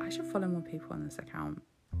 I should follow more people on this account.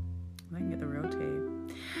 I can get the real tea.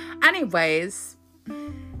 Anyways,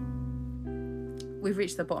 we've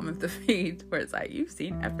reached the bottom of the feed where it's like, you've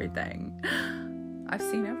seen everything. I've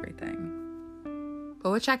seen everything. But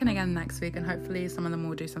we're checking again next week, and hopefully some of them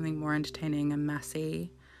will do something more entertaining and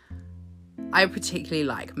messy. I particularly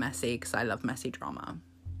like messy because I love messy drama.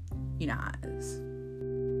 You know how it is.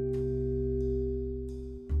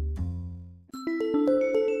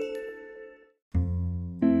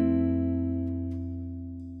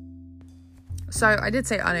 So I did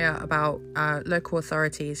say earlier about local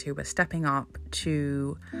authorities who were stepping up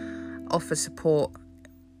to offer support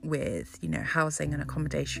with, you know, housing and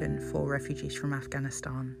accommodation for refugees from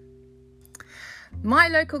Afghanistan. My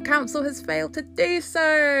local council has failed to do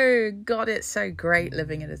so. God, it's so great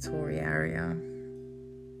living in a Tory area.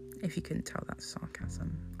 If you couldn't tell, that's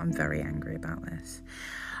sarcasm. I'm very angry about this.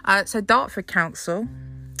 So Dartford Council,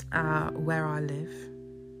 where I live,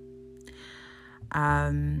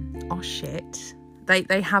 oh shit,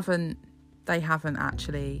 they haven't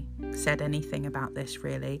actually said anything about this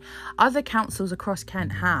really. Other councils across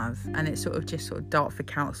Kent have, and it's sort of Dartford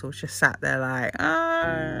Council's just sat there like,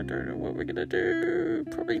 I don't know what we're gonna do,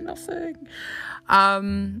 probably nothing.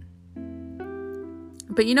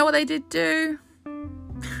 But you know what they did do?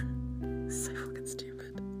 So fucking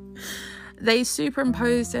stupid. They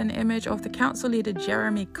superimposed an image of the council leader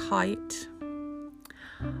Jeremy Kite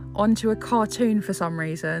onto a cartoon for some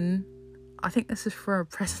reason. I think this is for a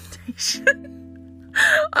presentation.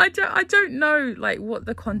 I don't know like what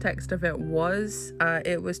the context of it was.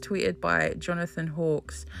 It was tweeted by Jonathan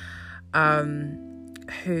Hawkes,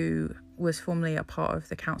 who was formerly a part of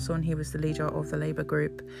the council, and he was the leader of the Labour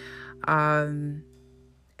group.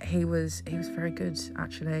 He was very good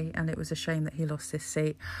actually, and it was a shame that he lost his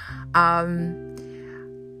seat.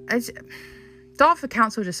 Dartford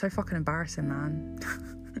Council is just so fucking embarrassing, man.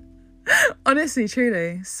 Honestly,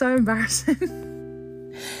 truly, so embarrassing.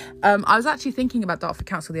 I was actually thinking about Dartford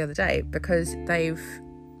Council the other day because they've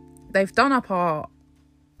done up our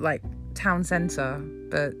like town centre,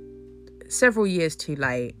 but several years too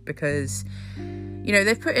late because, you know,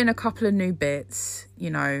 they've put in a couple of new bits. You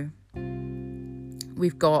know,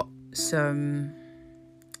 we've got some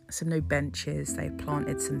new benches. They've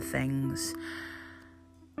planted some things.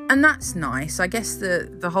 And that's nice. I guess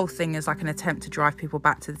the whole thing is like an attempt to drive people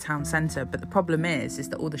back to the town centre. But the problem is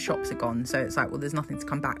that all the shops are gone. So it's like, well, there's nothing to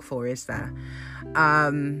come back for, is there? Do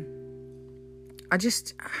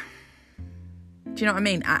you know what I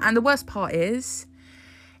mean? And the worst part is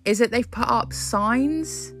that they've put up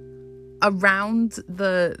signs around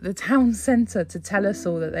the town centre to tell us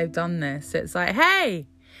all that they've done this. It's like, hey,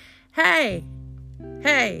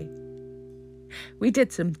 we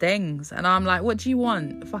did some things. And I'm like, what do you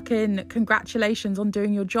want? Fucking congratulations on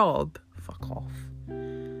doing your job. Fuck off.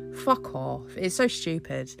 It's so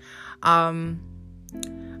stupid.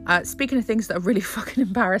 Speaking of things that are really fucking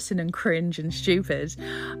embarrassing and cringe and stupid,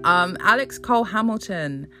 Alex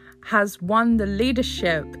Cole-Hamilton has won the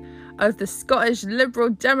leadership of the Scottish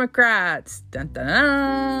Liberal Democrats. Dun, dun,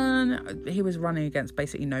 dun. He was running against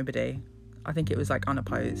basically nobody. I think it was like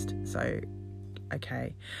unopposed. So,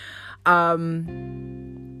 okay. It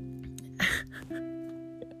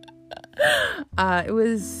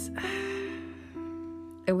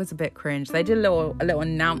was a bit cringe. They did a little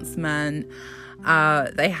announcement.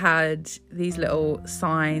 They had these little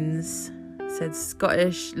signs, said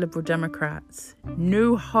Scottish Liberal Democrats,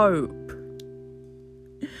 New Hope.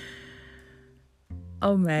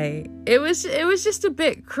 Oh mate, it was just a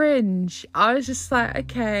bit cringe. I was just like,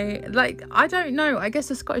 okay, like, I don't know. I guess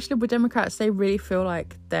the Scottish Liberal Democrats, they really feel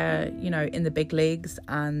like they're, you know, in the big leagues,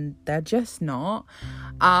 and they're just not.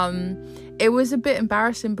 It was a bit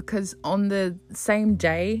embarrassing because on the same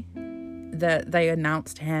day that they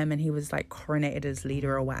announced him and he was like coronated as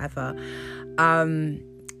leader or whatever,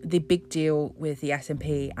 the big deal with the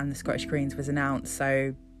SNP and the Scottish Greens was announced.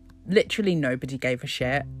 So literally nobody gave a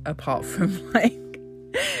shit apart from like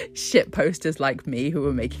shit posters like me who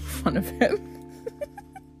were making fun of him.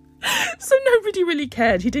 So nobody really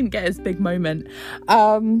cared. He didn't get his big moment.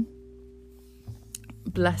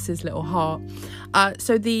 Bless his little heart.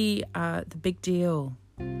 So the big deal,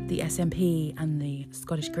 the SNP and the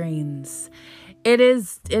Scottish Greens, it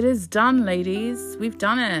is done, ladies. We've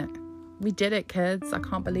done it. We did it, kids. I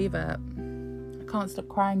can't believe it. I can't stop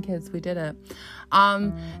crying, kids. We did it.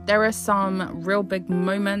 There are some real big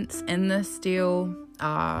moments in this deal.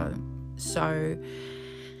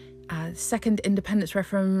 Second independence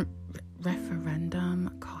referendum.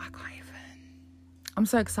 God, I can't even. I'm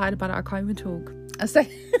so excited about it. I can't even talk. A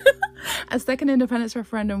second independence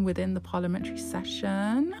referendum within the parliamentary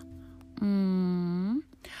session.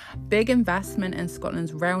 Big investment in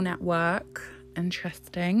Scotland's rail network.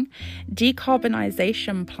 Interesting.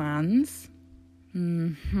 Decarbonisation plans.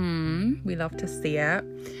 We love to see it.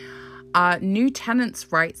 New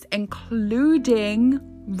tenants' rights, including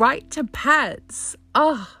right to pets.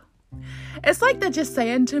 It's like they're just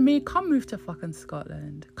saying to me, come move to fucking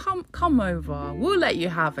Scotland. Come over. We'll let you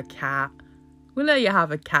have a cat. We'll let you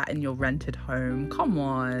have a cat in your rented home. Come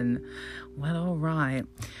on. Well, all right.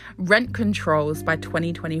 Rent controls by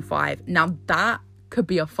 2025. Now that could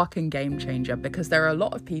be a fucking game changer, because there are a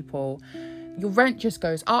lot of people, your rent just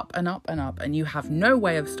goes up and up and up and you have no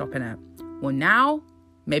way of stopping it. Well, now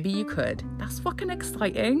maybe you could. That's fucking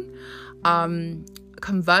exciting.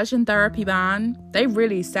 Conversion therapy ban. They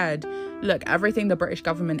really said, look, everything the British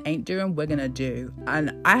government ain't doing, we're gonna do.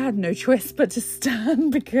 And I had no choice but to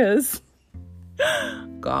stand, because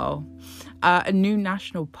go. A new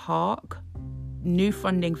national park, new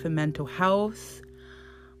funding for mental health.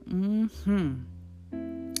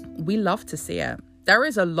 We love to see it. There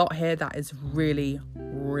is a lot here that is really,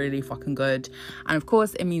 really fucking good. And of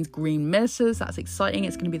course, it means green ministers. That's exciting.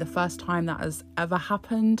 It's going to be the first time that has ever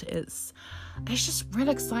happened. It's just real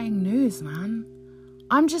exciting news, man.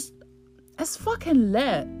 It's fucking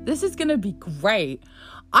lit. This is going to be great.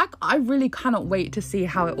 I really cannot wait to see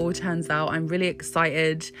how it all turns out. I'm really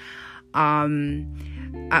excited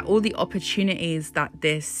at all the opportunities that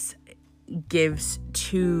this gives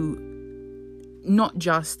to not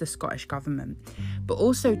just the Scottish government, but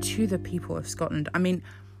also to the people of Scotland. I mean,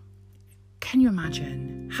 can you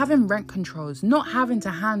imagine having rent controls, not having to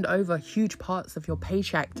hand over huge parts of your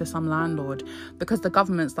paycheck to some landlord because the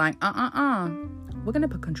government's like, we're going to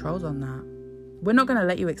put controls on that. We're not going to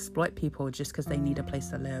let you exploit people just because they need a place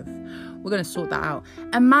to live. We're going to sort that out.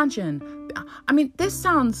 Imagine, I mean, this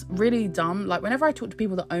sounds really dumb. Like, whenever I talk to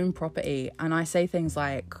people that own property and I say things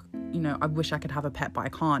like, you know, I wish I could have a pet, but I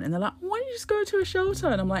can't. And they're like, why don't you just go to a shelter?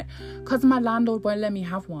 And I'm like, because my landlord won't let me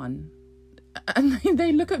have one. And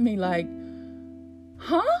they look at me like,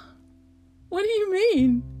 huh? What do you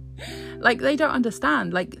mean? Like, they don't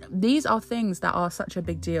understand. Like, these are things that are such a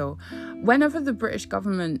big deal. Whenever the British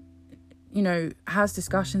government, you know, has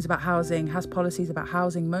discussions about housing, has policies about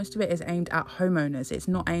housing, most of it is aimed at homeowners. It's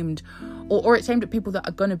not aimed, or it's aimed at people that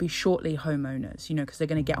are going to be shortly homeowners, you know, because they're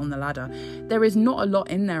going to get on the ladder. There is not a lot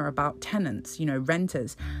in there about tenants, you know,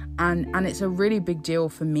 renters. And it's a really big deal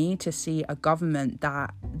for me to see a government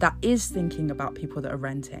that is thinking about people that are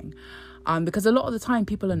renting. Because a lot of the time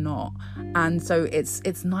people are not. And so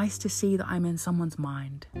it's nice to see that I'm in someone's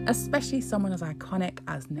mind, especially someone as iconic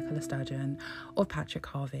as Nicola Sturgeon or Patrick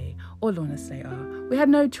Harvey or Lorna Slater. We had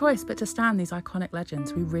no choice but to stand these iconic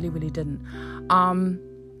legends. We really, really didn't.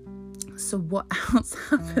 So what else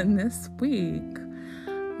happened this week?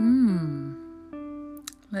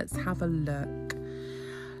 Let's have a look.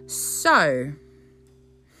 So...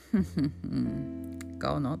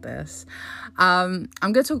 God, not this. I'm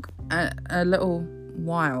going to talk a little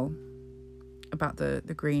while about the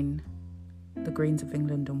Greens of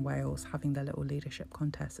England and Wales having their little leadership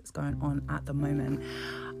contest that's going on at the moment.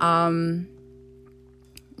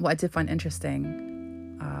 What I did find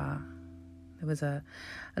interesting, there was a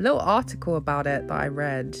little article about it that I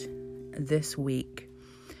read this week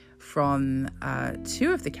from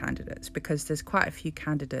two of the candidates, because there's quite a few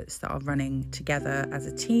candidates that are running together as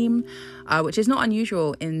a team, which is not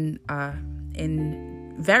unusual in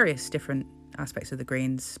various different aspects of the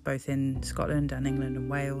Greens, both in Scotland and England and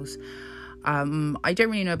Wales. I don't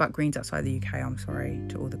really know about Greens outside the UK. I'm sorry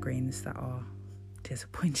to all the Greens that are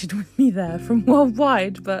disappointed with me there from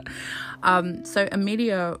worldwide. But so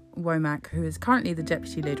Amelia Womack, who is currently the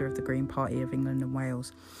deputy leader of the Green Party of England and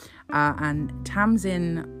Wales, and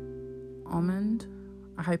Tamsin Ormond,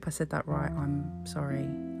 I hope I said that right, I'm sorry,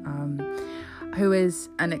 who is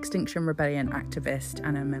an Extinction Rebellion activist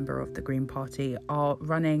and a member of the Green Party, are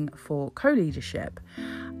running for co-leadership.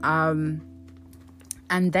 And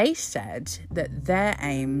they said that their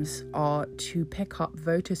aims are to pick up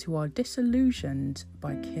voters who are disillusioned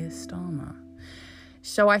by Keir Starmer.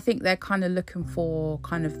 So I think they're kind of looking for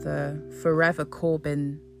kind of the forever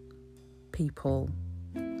Corbyn people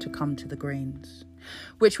to come to the Greens,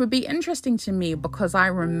 which would be interesting to me, because I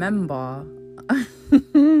remember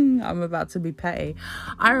I'm about to be petty.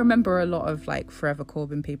 I remember a lot of like forever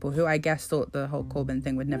Corbyn people who I guess thought the whole Corbyn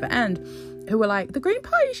thing would never end, who were like, the Green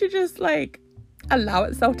Party should just like allow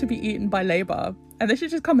itself to be eaten by Labour and they should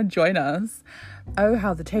just come and join us. Oh,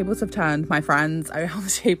 how the tables have turned, my friends. Oh, how the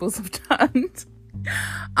tables have turned.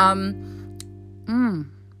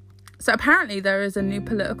 So apparently there is a new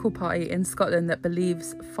political party in Scotland that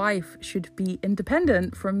believes Fife should be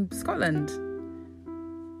independent from Scotland.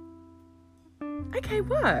 Okay,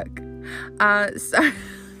 work. So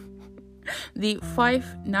the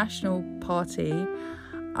Fife National Party,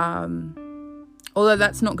 although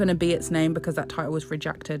that's not going to be its name because that title was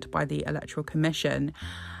rejected by the Electoral Commission,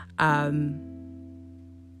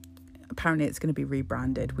 apparently it's going to be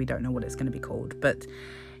rebranded. We don't know what it's going to be called, but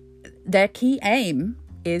their key aim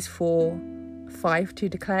is for Fife to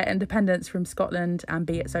declare independence from Scotland and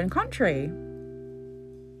be its own country.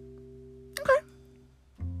 Okay.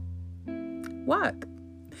 Work.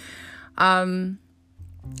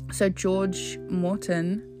 So George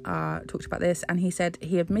Morton talked about this, and he said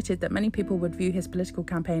he admitted that many people would view his political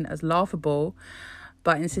campaign as laughable,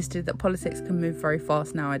 but insisted that politics can move very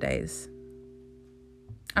fast nowadays.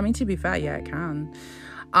 I mean, to be fair, yeah, it can.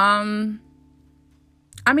 I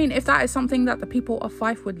mean, if that is something that the people of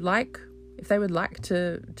Fife would like, if they would like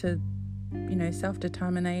to you know,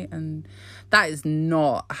 self-determinate, and that is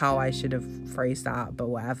not how I should have phrased that, but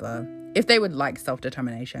whatever. If they would like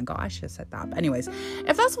self-determination, God, I should have said that. But anyways,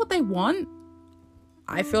 if that's what they want,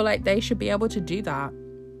 I feel like they should be able to do that.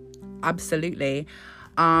 Absolutely.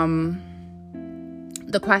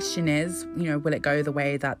 The question is, you know, will it go the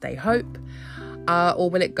way that they hope? Or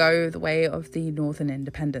will it go the way of the Northern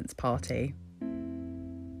Independence Party?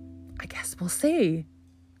 I guess we'll see.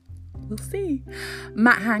 We'll see.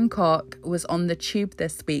 Matt Hancock was on the tube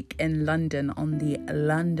this week in London on the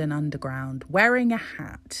London Underground wearing a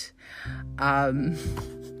hat. I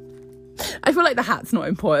feel like the hat's not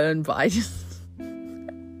important, but I just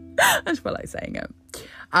feel like saying it.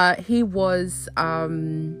 He was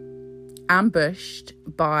ambushed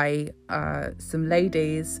by some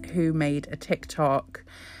ladies who made a TikTok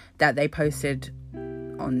that they posted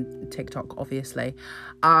on TikTok, obviously,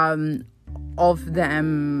 of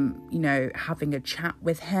them, you know, having a chat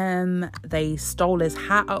with him. They stole his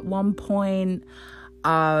hat at one point.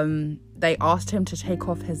 They asked him to take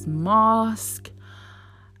off his mask.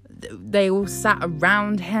 They all sat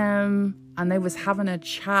around him and they was having a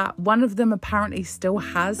chat. One of them apparently still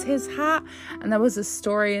has his hat, and there was a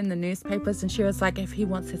story in the newspapers, and she was like, if he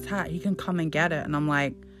wants his hat, he can come and get it. And I'm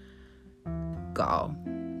like, go,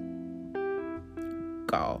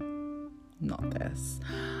 not this.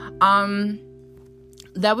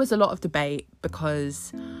 There was a lot of debate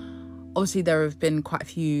because obviously there have been quite a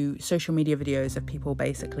few social media videos of people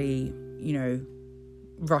basically, you know,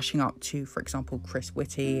 rushing up to, for example, Chris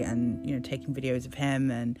Whitty and, you know, taking videos of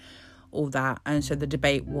him and all that. And so the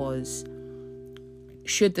debate was,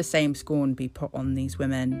 should the same scorn be put on these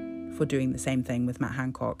women for doing the same thing with Matt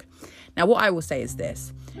Hancock? Now, what I will say is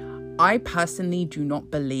this. I personally do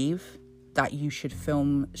not believe that you should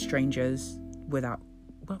film strangers without,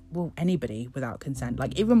 well, anybody without consent.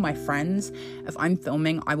 Like, even my friends, if I'm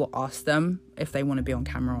filming, I will ask them if they want to be on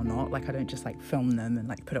camera or not. Like, I don't just like film them and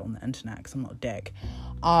like put it on the internet because I'm not a dick.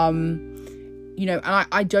 You know, and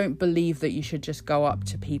I don't believe that you should just go up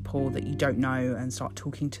to people that you don't know and start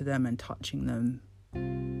talking to them and touching them.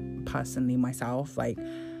 Personally, myself, like,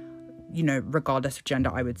 you know, regardless of gender,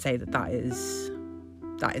 I would say that is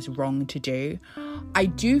wrong to do. I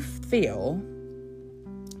do feel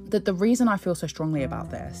that the reason I feel so strongly about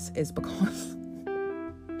this is because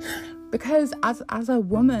as a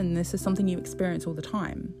woman, this is something you experience all the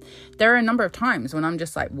time. There are a number of times when I'm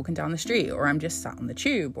just like walking down the street, or I'm just sat on the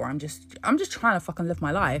tube, or I'm just trying to fucking live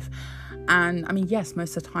my life. And I mean, yes,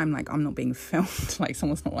 most of the time, like, I'm not being filmed, like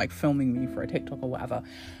someone's not like filming me for a TikTok or whatever,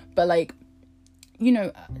 but like, you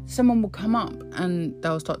know, someone will come up and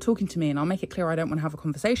they'll start talking to me, and I'll make it clear I don't want to have a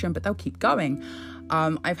conversation, but they'll keep going.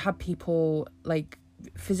 I've had people like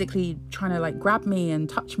physically trying to like grab me and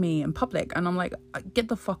touch me in public, and I'm like, get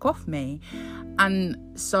the fuck off me.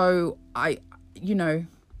 And so I, you know,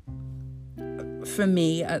 for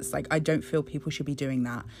me, it's like, I don't feel people should be doing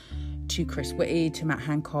that to Chris Whitty, to Matt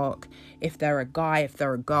Hancock. If they're a guy, if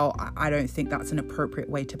they're a girl, I don't think that's an appropriate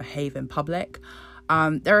way to behave in public.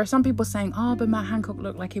 There are some people saying, oh, but Matt Hancock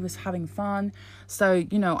looked like he was having fun. So,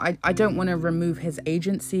 you know, I don't want to remove his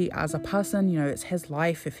agency as a person. You know, it's his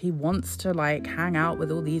life. If he wants to like hang out with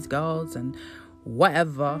all these girls and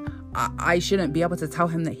whatever, I shouldn't be able to tell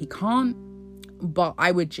him that he can't. But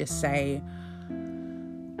I would just say,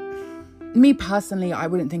 me personally, I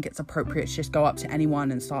wouldn't think it's appropriate to just go up to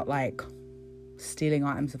anyone and start like stealing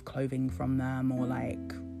items of clothing from them or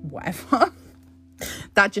like whatever.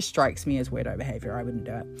 That just strikes me as weirdo behaviour. I wouldn't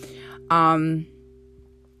do it.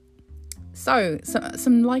 So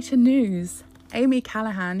some lighter news. Amy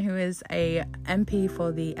Callaghan, who is a MP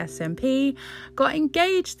for the SNP, got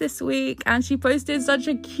engaged this week, and she posted such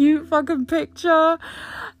a cute fucking picture.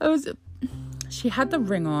 She had the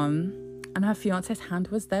ring on, and her fiance's hand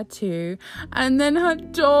was there too, and then her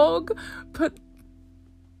dog put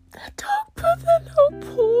put the little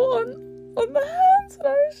paw on the hands, and I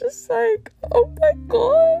was just like, oh my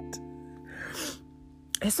god.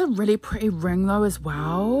 It's a really pretty ring though as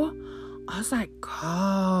well. I was like,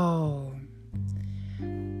 oh,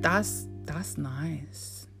 that's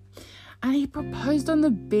nice. And he proposed on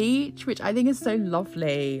the beach, which I think is so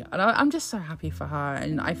lovely. And I'm just so happy for her.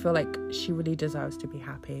 And I feel like she really deserves to be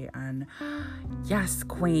happy. And yes,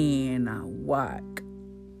 queen, work.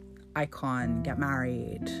 Icon, get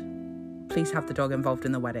married. Please have the dog involved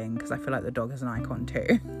in the wedding, because I feel like the dog is an icon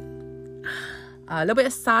too. A little bit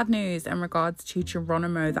of sad news in regards to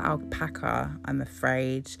Geronimo the alpaca, I'm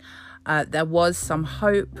afraid. There was some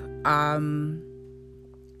hope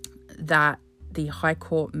that the High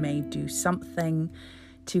Court may do something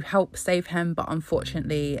to help save him, but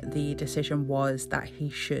unfortunately the decision was that he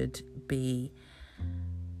should be,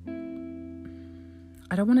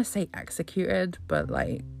 I don't want to say executed, but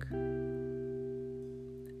like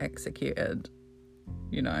executed,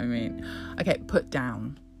 you know what I mean? Okay, put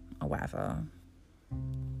down or whatever,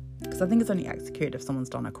 because I think it's only executed if someone's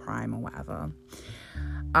done a crime or whatever.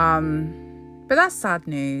 But that's sad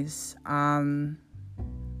news.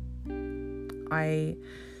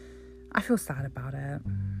 I feel sad about it.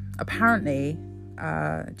 Apparently,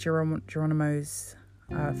 Geronimo's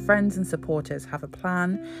friends and supporters have a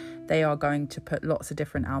plan. They are going to put lots of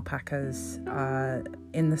different alpacas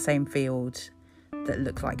in the same field that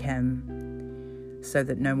look like him, so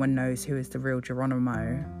that no one knows who is the real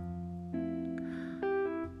Geronimo,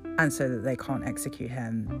 and so that they can't execute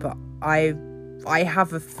him. But I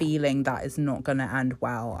have a feeling that is not going to end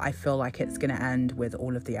well. I feel like it's going to end with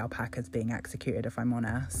all of the alpacas being executed, if I'm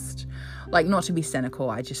honest. Like, not to be cynical,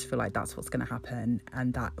 I just feel like that's what's going to happen,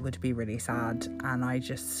 and that would be really sad. And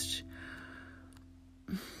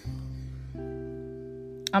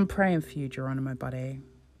I'm praying for you, Geronimo, buddy.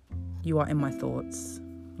 You are in my thoughts.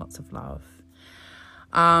 Lots of love.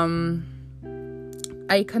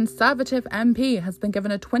 A Conservative MP has been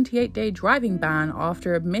given a 28-day driving ban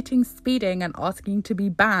after admitting speeding and asking to be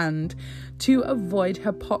banned to avoid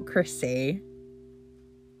hypocrisy.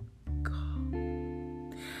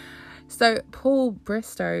 God. So Paul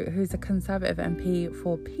Bristow, who's a Conservative MP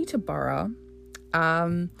for Peterborough,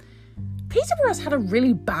 Peterborough's had a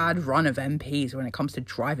really bad run of MPs when it comes to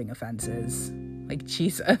driving offences. Like,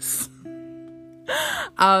 Jesus.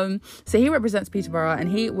 So he represents Peterborough, and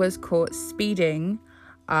he was caught speeding.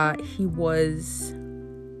 I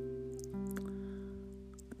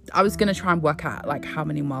was going to try and work out like how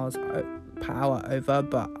many miles per hour over,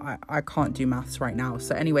 but I can't do maths right now.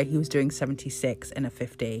 So anyway, he was doing 76 in a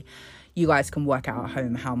 50. You guys can work out at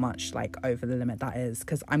home how much like over the limit that is,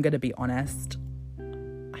 because I'm going to be honest,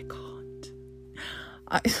 I can't.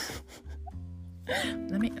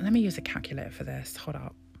 Let me use a calculator for this. Hold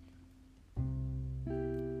up.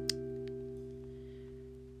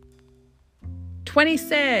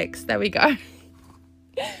 $26. There we go.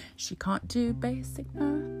 She can't do basic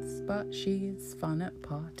maths, but she's fun at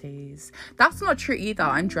parties. That's not true either.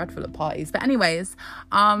 I'm dreadful at parties. But anyways,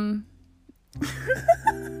 so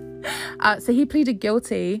he pleaded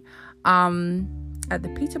guilty at the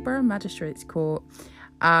Peterborough Magistrates Court,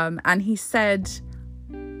 and he said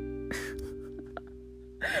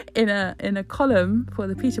in a column for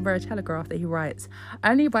the Peterborough Telegraph that he writes,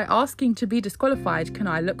 "Only by asking to be disqualified can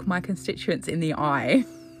I look my constituents in the eye."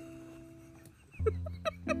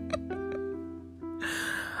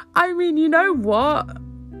 I mean, you know what?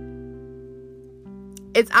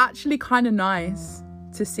 It's actually kind of nice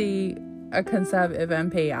to see a Conservative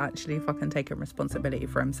MP actually fucking taking responsibility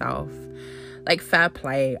for himself. Like, fair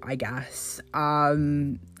play, I guess. I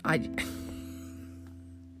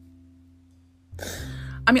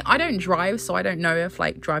mean, I don't drive, so I don't know if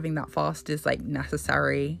like driving that fast is like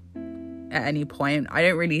necessary at any point. I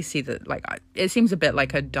don't really see that, like, it seems a bit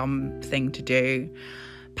like a dumb thing to do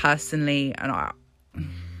personally, and I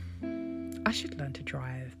should learn to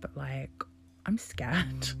drive, but like I'm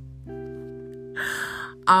scared.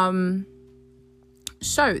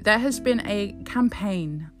 So there has been a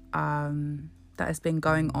campaign that has been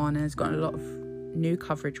going on and has gotten a lot of new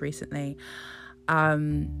coverage recently. A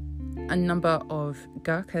number of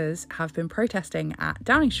Gurkhas have been protesting at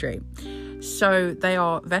Downing Street. So they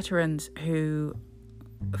are veterans who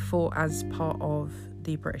fought as part of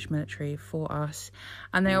the British military for us,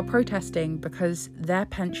 and they are protesting because their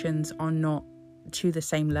pensions are not to the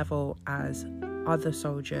same level as other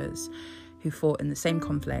soldiers who fought in the same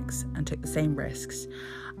conflicts and took the same risks.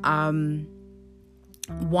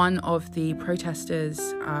 One of the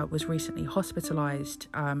protesters was recently hospitalised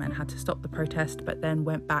and had to stop the protest, but then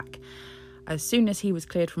went back as soon as he was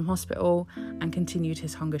cleared from hospital and continued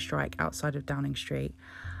his hunger strike outside of Downing Street.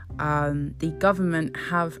 The government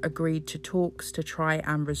have agreed to talks to try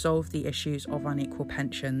and resolve the issues of unequal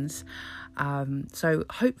pensions. So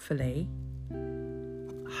hopefully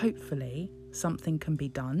something can be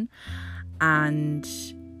done, and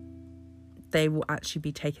they will actually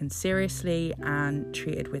be taken seriously and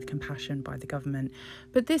treated with compassion by the government.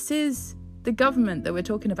 But this is the government that we're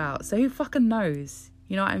talking about, so who fucking knows?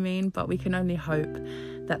 You know what I mean? But we can only hope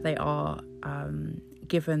that they are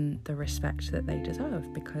given the respect that they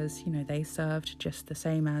deserve, because, you know, they served just the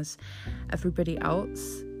same as everybody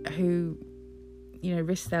else who, you know,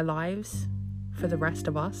 risked their lives for the rest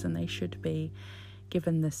of us, and they should be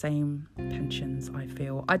given the same pensions, I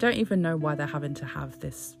feel. I don't even know why they're having to have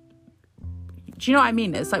this. Do you know what I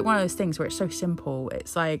mean? It's like one of those things where it's so simple.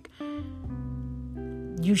 It's like,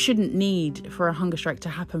 you shouldn't need for a hunger strike to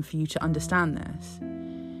happen for you to understand this.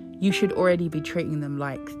 You should already be treating them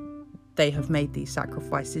like they have made these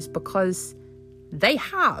sacrifices, because they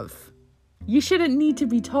have. You shouldn't need to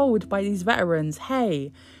be told by these veterans,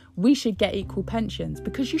 hey, we should get equal pensions,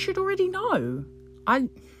 because you should already know.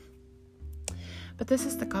 But this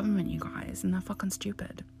is the government, you guys, and they're fucking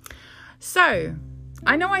stupid. So,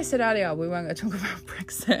 I know I said earlier we weren't going to talk about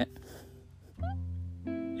Brexit.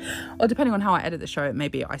 Or depending on how I edit the show,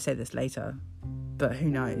 maybe I say this later, but who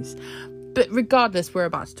knows. But regardless, we're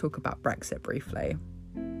about to talk about Brexit briefly.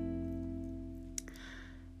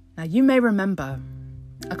 Now, you may remember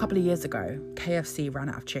a couple of years ago, KFC ran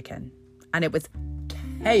out of chicken, and it was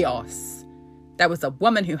chaos. There was a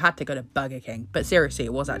woman who had to go to Burger King, but seriously,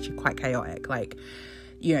 it was actually quite chaotic. Like,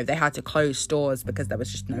 you know, they had to close stores because there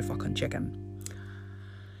was just no fucking chicken.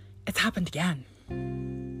 It's happened again.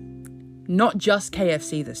 Not just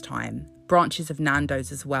KFC this time. Branches of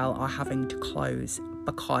Nando's as well are having to close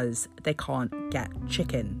because they can't get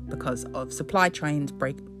chicken because of supply chains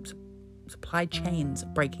breaking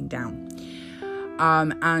down.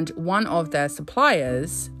 And one of their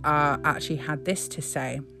suppliers actually had this to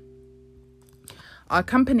say: our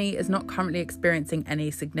company is not currently experiencing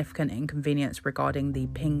any significant inconvenience regarding the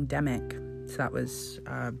pingdemic. So that was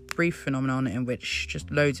a brief phenomenon in which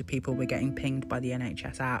just loads of people were getting pinged by the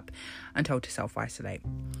NHS app and told to self-isolate.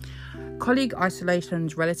 Colleague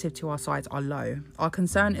isolations relative to our sites are low. Our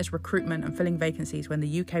concern is recruitment and filling vacancies when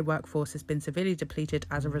the UK workforce has been severely depleted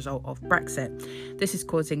as a result of Brexit. This is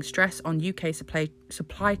causing stress on UK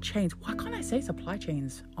supply chains. Why can't I say supply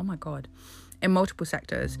chains? Oh my God. In multiple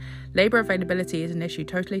sectors. Labour availability is an issue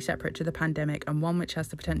totally separate to the pandemic, and one which has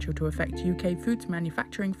the potential to affect UK foods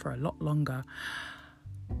manufacturing for a lot longer.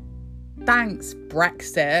 Thanks,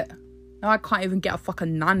 Brexit. Now I can't even get a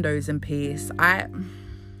fucking Nando's in peace. God,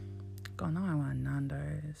 now I want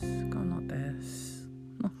Nando's. God, not this.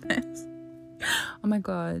 Not this. Oh my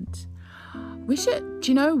God. We should,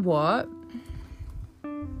 do you know what?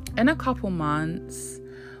 In a couple months,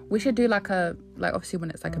 we should do like obviously when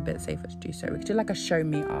it's like a bit safer to do so, we could do like a show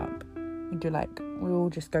meet up. We all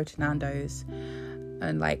just go to Nando's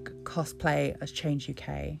and like cosplay as Change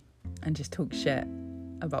UK and just talk shit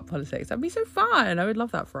about politics. That'd be so fun. I would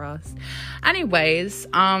love that for us. Anyways,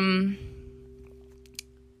 I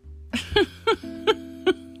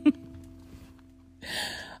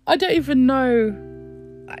don't even know.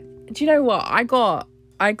 Do you know what? I got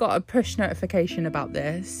a push notification about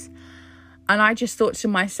this. And I just thought to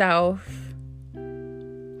myself,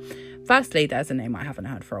 firstly, there's a name I haven't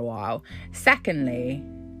heard for a while. Secondly,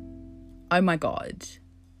 oh my God,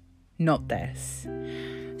 not this.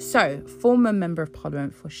 So, former Member of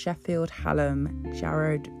Parliament for Sheffield Hallam,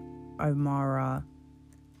 Jared O'Mara,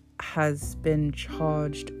 has been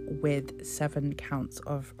charged with 7 counts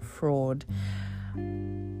of fraud.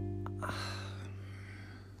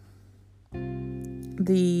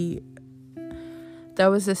 There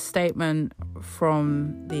was a statement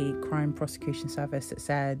from the Crime Prosecution Service that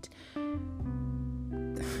said,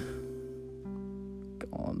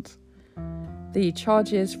 God, the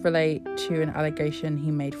charges relate to an allegation he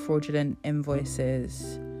made fraudulent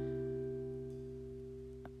invoices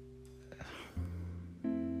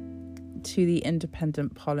to the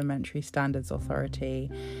Independent Parliamentary Standards Authority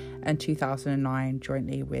in 2009,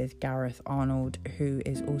 jointly with Gareth Arnold, who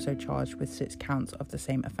is also charged with 6 counts of the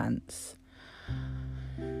same offence.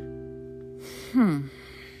 I'm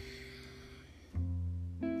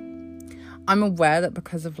aware that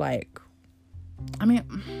because of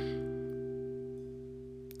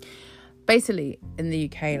basically in the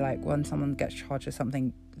UK, like when someone gets charged with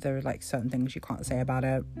something, there are like certain things you can't say about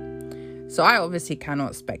it. So I obviously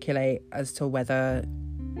cannot speculate as to whether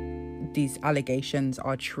these allegations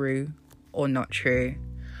are true or not true.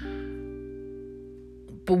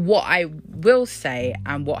 But what I will say,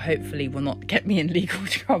 and what hopefully will not get me in legal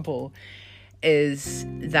trouble, is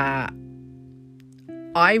that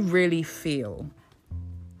I really feel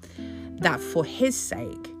that for his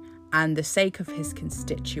sake and the sake of his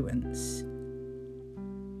constituents,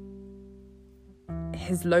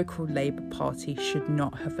 his local Labour Party should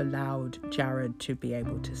not have allowed Jared to be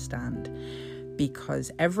able to stand,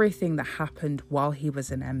 because everything that happened while he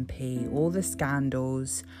was an MP, all the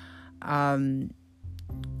scandals,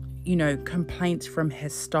 complaints from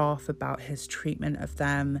his staff about his treatment of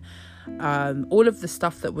them, all of the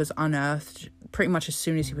stuff that was unearthed pretty much as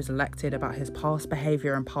soon as he was elected about his past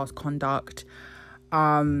behaviour and past conduct,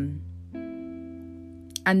 and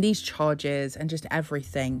these charges and just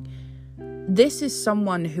everything. This is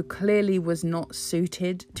someone who clearly was not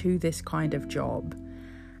suited to this kind of job.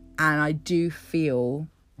 And I do feel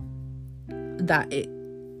that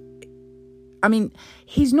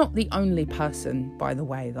he's not the only person, by the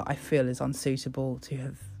way, that I feel is unsuitable to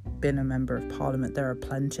have been a member of Parliament. There are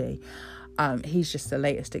plenty. He's just the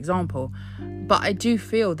latest example. But I do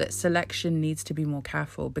feel that selection needs to be more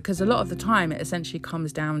careful, because a lot of the time it essentially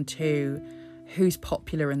comes down to who's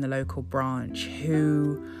popular in the local branch,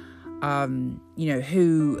 who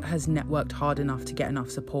has networked hard enough to get enough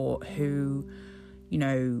support, who, do you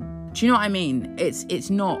know what I mean? It's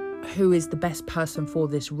not who is the best person for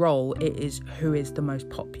this role, it is who is the most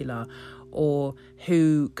popular or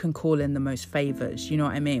who can call in the most favours, you know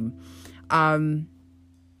what I mean? I'm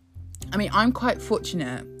quite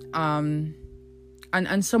fortunate, and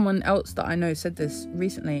someone else that I know said this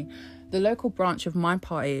recently. The local branch of my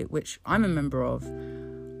party, which I'm a member of,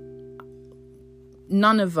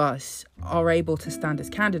 none of us are able to stand as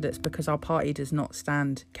candidates because our party does not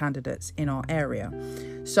stand candidates in our area.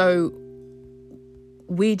 So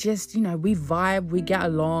we just, we vibe, we get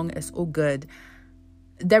along, it's all good.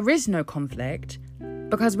 There is no conflict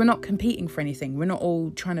because we're not competing for anything. We're not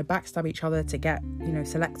all trying to backstab each other to get,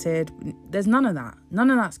 selected. There's none of that. None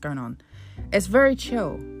of that's going on. It's very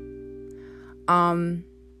chill. And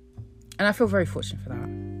I feel very fortunate for that.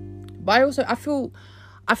 But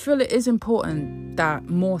I feel it is important that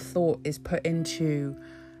more thought is put into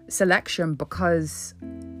selection, because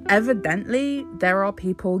evidently there are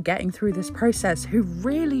people getting through this process who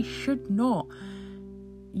really should not.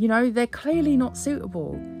 They're clearly not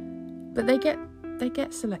suitable, but they get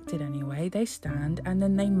selected anyway. They stand and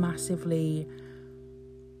then they massively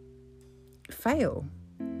fail.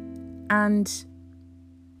 And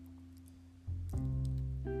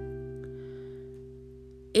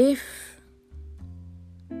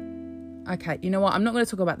okay, you know what? I'm not going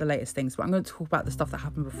to talk about the latest things, but I'm going to talk about the stuff that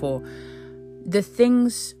happened before. The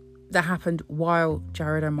things that happened while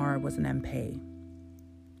Jared O'Meara was an MP.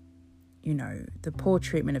 The poor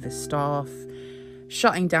treatment of his staff,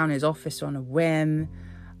 shutting down his office on a whim,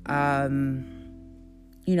 and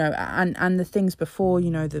the things before,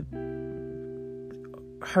 the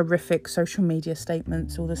horrific social media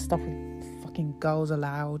statements, all the stuff with fucking Girls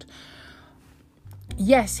Aloud.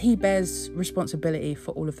 Yes, he bears responsibility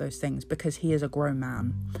for all of those things because he is a grown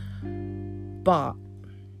man. But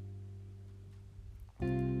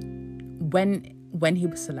when he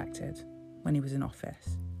was selected, when he was in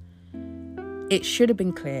office, it should have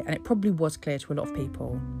been clear, and it probably was clear to a lot of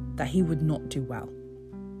people, that he would not do well.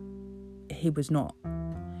 He was not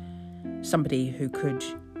somebody who could,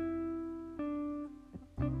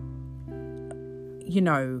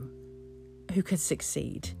 who could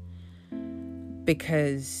succeed.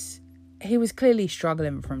 Because he was clearly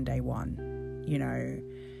struggling from day one.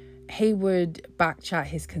 He would backchat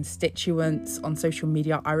his constituents on social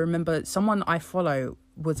media. I remember someone I follow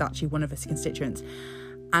was actually one of his constituents,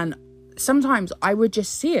 and sometimes I would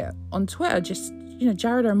just see it on Twitter, just,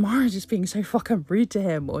 Jared O'Meara just being so fucking rude to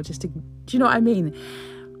him, or just, do you know what I mean?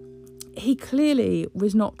 He clearly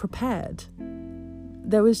was not prepared.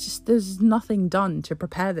 There's nothing done to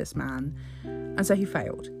prepare this man, and so he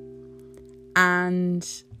failed. And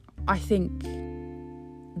I think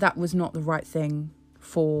that was not the right thing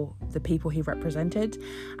for the people he represented,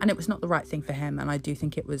 and it was not the right thing for him. And I do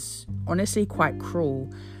think it was honestly quite cruel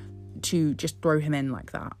to just throw him in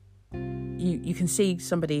like that. You can see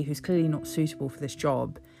somebody who's clearly not suitable for this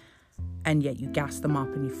job, and yet you gas them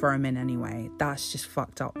up and you throw him in anyway. That's just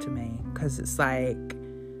fucked up to me, because it's like,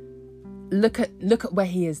 look at where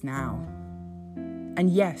he is now. And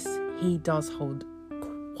yes, he does hold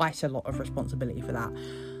quite a lot of responsibility for that,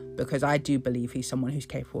 because I do believe he's someone who's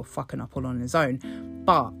capable of fucking up all on his own.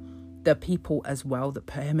 But the people as well that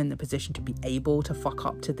put him in the position to be able to fuck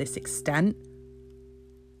up to this extent,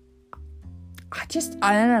 I don't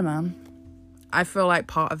know, man. I feel like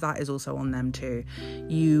part of that is also on them too.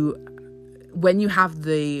 When you have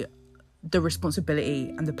the responsibility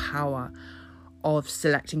and the power of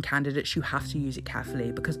selecting candidates, you have to use it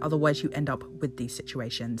carefully, because otherwise you end up with these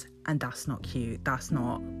situations, and that's not cute. That's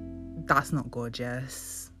not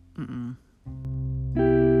gorgeous.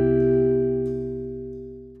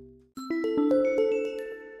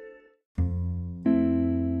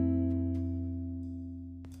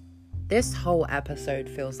 This whole episode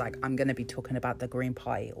feels like I'm going to be talking about the Green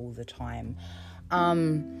Party all the time.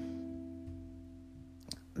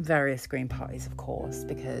 Various Green parties, of course,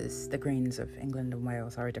 because the Greens of England and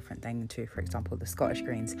Wales are a different thing to, for example, the Scottish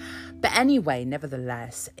Greens. But anyway,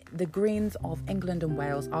 nevertheless, the Greens of England and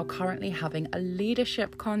Wales are currently having a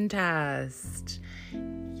leadership contest.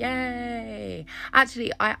 Yay!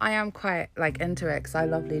 Actually, I am quite into it, because I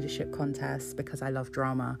love leadership contests, because I love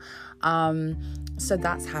drama. So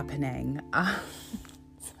that's happening.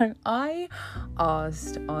 So I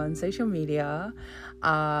asked on social media,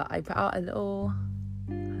 I put out a little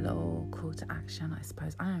call to action, I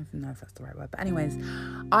suppose. I don't even know if that's the right word, but anyways,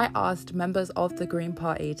 I asked members of the Green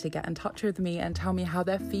Party to get in touch with me and tell me how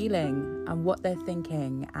they're feeling and what they're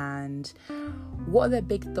thinking and what are their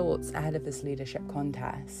big thoughts ahead of this leadership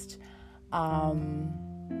contest. And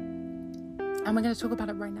we're going to talk about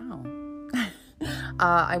it right now.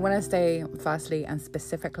 I want to say firstly and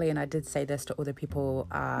specifically, and I did say this to all the people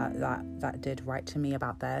that did write to me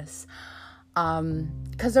about this,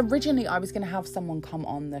 because originally I was going to have someone come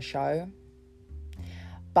on the show,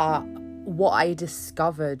 but what I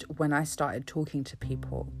discovered when I started talking to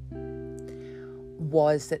people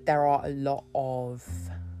was that there are a lot of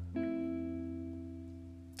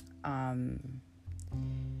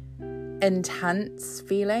intense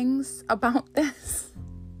feelings about this,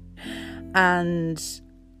 and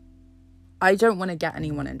I don't want to get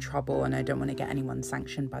anyone in trouble, and I don't want to get anyone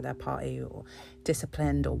sanctioned by their party or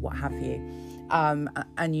disciplined or what have you.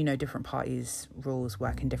 And you know, different parties' rules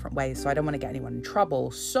work in different ways, so I don't want to get anyone in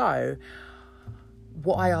trouble. So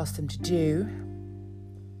what I asked them to do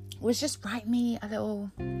was just write me a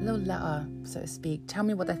little letter, so to speak. Tell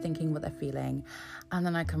me what they're thinking, what they're feeling, and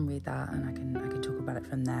then I can read that and I can talk about it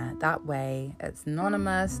from there. That way it's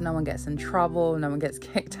anonymous, no one gets in trouble, no one gets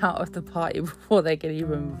kicked out of the party before they can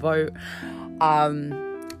even vote.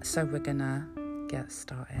 So we're gonna get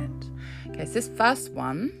started. Okay, so this first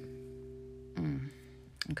one.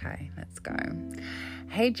 Okay, let's go.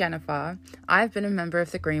 Hey Jennifer, I've been a member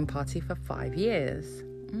of the Green Party for 5 years.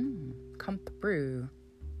 Come through.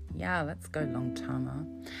 Yeah, let's go long-termer.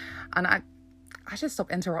 And I should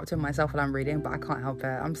stop interrupting myself while I'm reading, but I can't help it.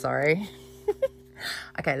 I'm sorry.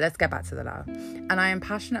 Okay, let's get back to the letter. And I am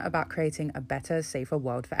passionate about creating a better, safer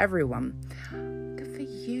world for everyone. Good for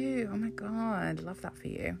you. Oh my God, love that for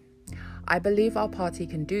you. I believe our party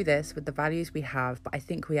can do this with the values we have, but I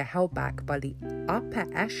think we are held back by the upper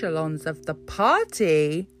echelons of the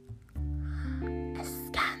party.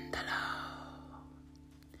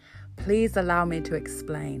 Please allow me to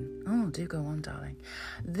explain. Oh, do go on, darling.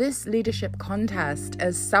 This leadership contest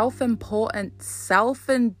is self-important,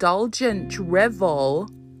 self-indulgent drivel.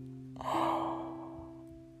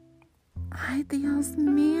 Ay, Dios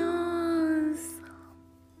míos.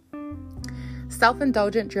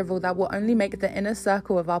 Self-indulgent drivel that will only make the inner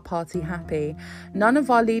circle of our party happy. None of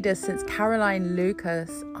our leaders since Caroline Lucas.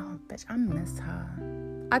 Oh, bitch, I miss her.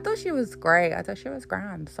 I thought she was great. I thought she was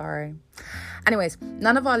grand. Sorry. Anyways,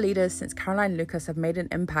 none of our leaders since Caroline Lucas have made an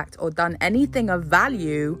impact or done anything of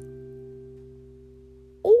value.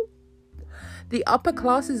 Ooh. The upper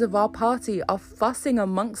classes of our party are fussing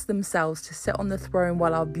amongst themselves to sit on the throne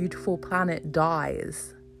while our beautiful planet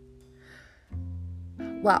dies.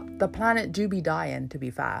 Well, the planet do be dying, to be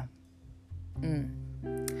fair.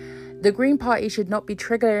 The Green Party should not be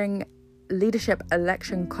triggering leadership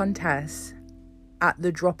election contests at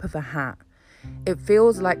the drop of a hat. It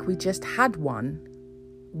feels like we just had one.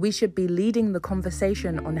 We should be leading the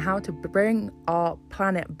conversation on how to bring our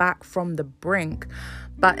planet back from the brink.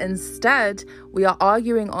 But instead, we are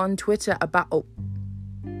arguing on Twitter about...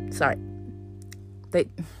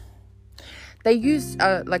 They use,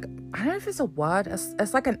 I don't know if it's a word.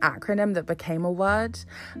 It's like an acronym that became a word.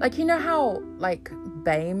 Like, you know how,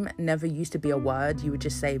 BAME never used to be a word? You would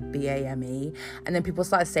just say BAME. And then people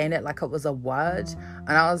started saying it like it was a word.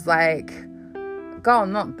 And I was like, girl,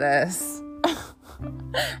 not this.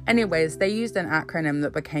 Anyways, they used an acronym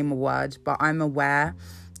that became a word. But I'm aware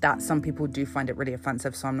that some people do find it really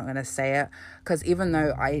offensive, so I'm not going to say it. Because even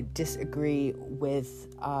though I disagree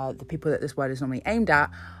with the people that this word is normally aimed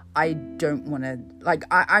at, I don't want to,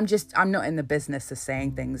 I'm not in the business of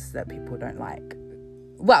saying things that people don't like.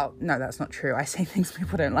 Well, no, that's not true. I say things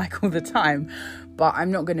people don't like all the time, but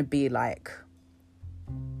I'm not going to be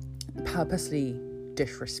purposely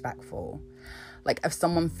disrespectful. like, if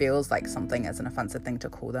someone feels like something is an offensive thing to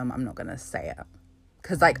call them, I'm not gonna say it.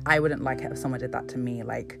 Because, like, I wouldn't like it if someone did that to me.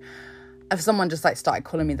 Like, if someone just, like, started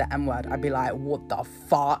calling me the N-word, I'd be like, what the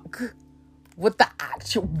fuck? What the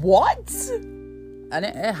actual... What? And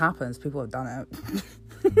it happens. People have done it.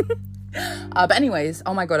 But anyways,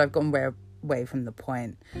 oh my God, I've gone way away from the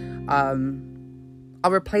point.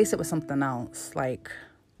 I'll replace it with something else. Like...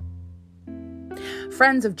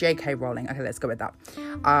 Friends of J.K. Rowling. Okay, let's go with that.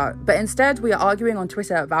 But instead, we are arguing on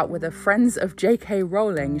Twitter about whether friends of J.K.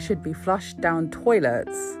 Rowling should be flushed down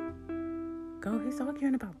toilets. Girl, who's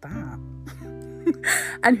arguing about that?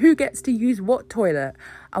 And who gets to use what toilet?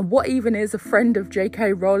 And what even is a friend of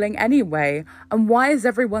J.K. Rowling anyway? And why is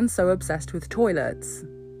everyone so obsessed with toilets?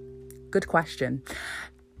 Good question.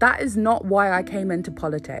 That is not why I came into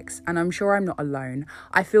politics, and I'm sure I'm not alone.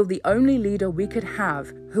 I feel the only leader we could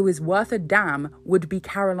have who is worth a damn would be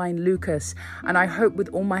Caroline Lucas, and I hope with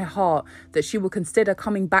all my heart that she will consider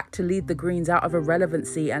coming back to lead the Greens out of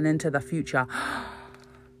irrelevancy and into the future.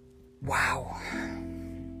 Wow.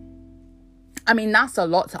 I mean, that's a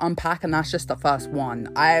lot to unpack, and that's just the first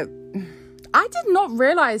one. I did not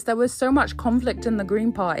realise there was so much conflict in the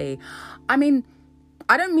Green Party. I mean...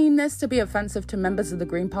 I don't mean this to be offensive to members of the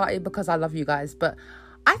Green Party because I love you guys, but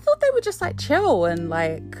I thought they were just like chill and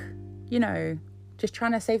like, you know, just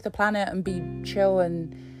trying to save the planet and be chill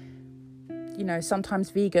and, you know, sometimes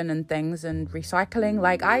vegan and things and recycling.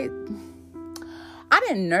 Like I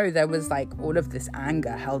didn't know there was like all of this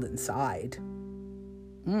anger held inside.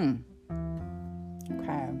 Okay.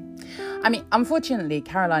 I mean, unfortunately,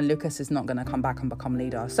 Caroline Lucas is not going to come back and become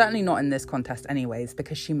leader. Certainly not in this contest anyways,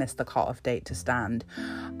 because she missed the cut-off date to stand.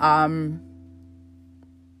 And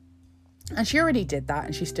she already did that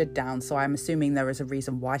and she stood down. So I'm assuming there is a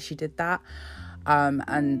reason why she did that.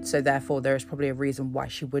 And so therefore there is probably a reason why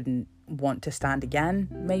she wouldn't want to stand again.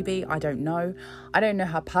 Maybe. I don't know. I don't know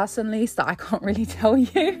her personally, so I can't really tell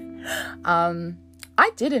you.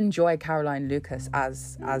 I did enjoy Caroline Lucas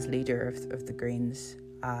as leader of the Greens.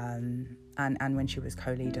 And when she was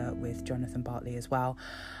co-leader with Jonathan Bartley as well.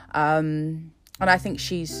 And I think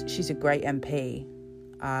she's a great MP.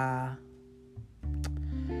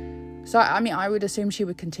 So, I mean, I would assume she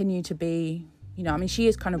would continue to be, you know, I mean, she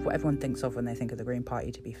is kind of what everyone thinks of when they think of the Green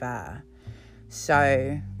Party, to be fair.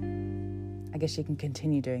 So, I guess she can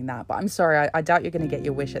continue doing that. But I'm sorry, I doubt you're going to get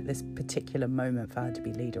your wish at this particular moment for her to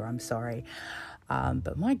be leader. I'm sorry.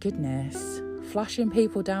 But my goodness, flushing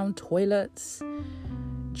people down toilets...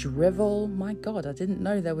 drivel, my God, I didn't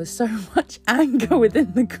know there was so much anger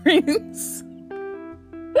within the Greens.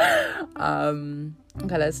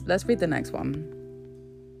 Okay, let's read the next one.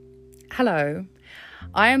 Hello,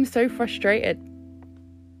 I am so frustrated.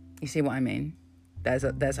 You see what I mean? There's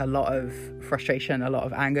a lot of frustration, a lot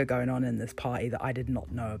of anger going on in this party that I did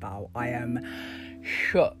not know about. I am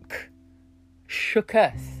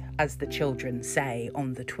shooketh, as the children say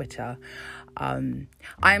on the Twitter. I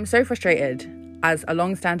am so frustrated as a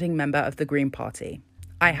long-standing member of the Green Party.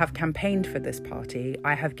 I have campaigned for this party.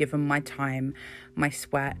 I have given my time, my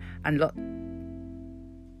sweat, and lots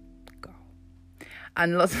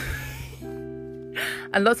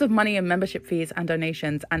of money in membership fees and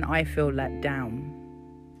donations, and I feel let down.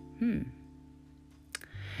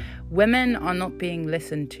 Women are not being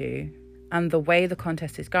listened to, and the way the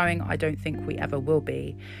contest is going, I don't think we ever will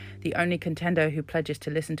be. The only contender who pledges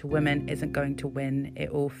to listen to women isn't going to win.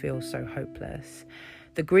 It all feels so hopeless.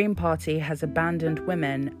 The Green Party has abandoned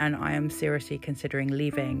women, and I am seriously considering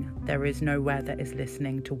leaving. There is nowhere that is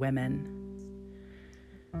listening to women.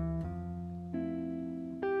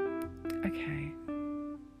 Okay.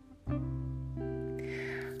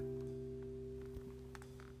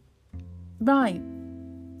 Right.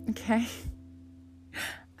 Okay.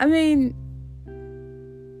 I mean,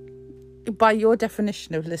 by your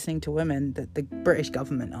definition of listening to women, that the British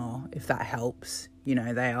government are, if that helps, you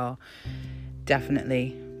know, they are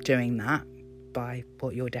definitely doing that by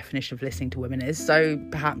what your definition of listening to women is. So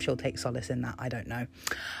perhaps you'll take solace in that. I don't know.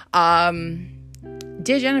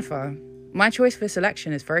 Dear Jennifer, my choice for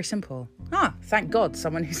selection is very simple. Thank God,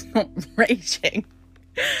 someone who's not raging.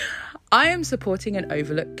 I am supporting an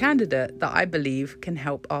overlooked candidate that I believe can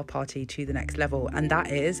help our party to the next level, and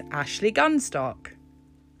that is Ashley Gunstock.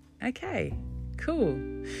 Okay, cool.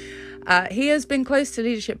 He has been close to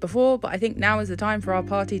leadership before, but I think now is the time for our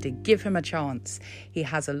party to give him a chance. He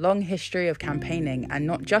has a long history of campaigning, and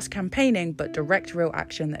not just campaigning, but direct real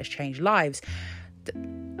action that has changed lives.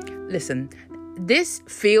 Listen, this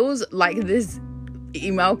feels like this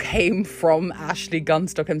email came from Ashley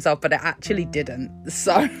Gunstock himself, but it actually didn't.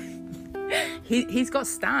 So he's got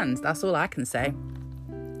stands, that's all I can say.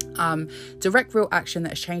 Direct real action that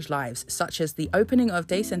has changed lives, such as the opening of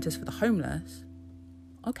day centres for the homeless.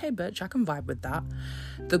 Okay, bitch, I can vibe with that.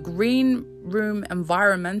 The Green Room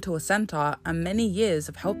Environmental Centre, and many years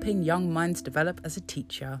of helping young minds develop as a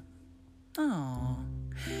teacher. Aww.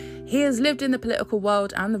 He has lived in the political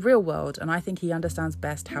world and the real world, and I think he understands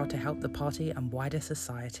best how to help the party and wider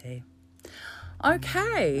society.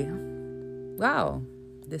 Okay. Wow.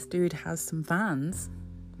 This dude has some fans.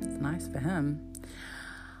 It's nice for him.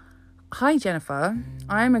 Hi, Jennifer.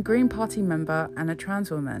 I am a Green Party member and a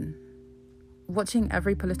trans woman. Watching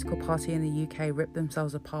every political party in the UK rip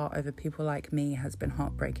themselves apart over people like me has been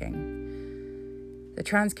heartbreaking. The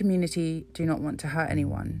trans community do not want to hurt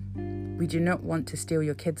anyone. We do not want to steal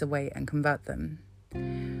your kids away and convert them.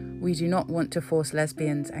 We do not want to force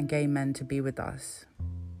lesbians and gay men to be with us.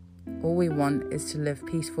 All we want is to live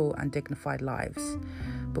peaceful and dignified lives.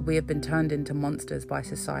 But we have been turned into monsters by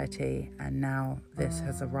society, and now this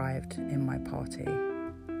has arrived in my party.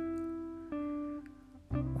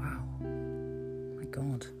 Wow. My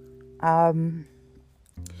God.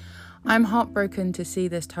 I'm heartbroken to see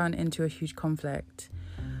this turn into a huge conflict.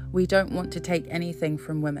 We don't want to take anything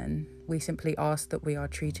from women. We simply ask that we are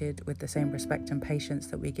treated with the same respect and patience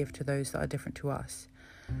that we give to those that are different to us.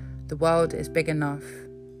 The world is big enough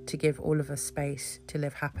to give all of us space to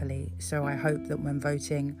live happily, so I hope that when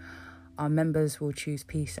voting, our members will choose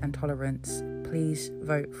peace and tolerance. Please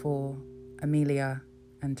vote for Amelia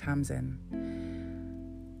and Tamsin.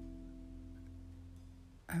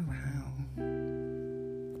 Oh, wow.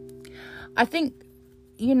 I think,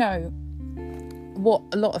 you know, what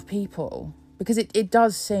a lot of people, because it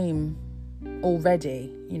does seem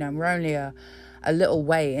already, you know, we're only a little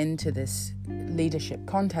way into this leadership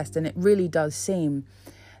contest, and it really does seem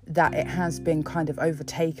that it has been kind of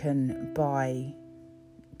overtaken by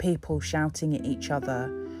people shouting at each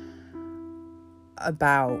other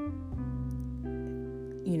about,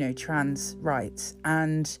 you know, trans rights.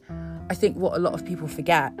 And I think what a lot of people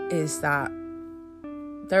forget is that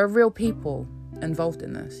there are real people involved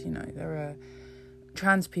in this. You know, there are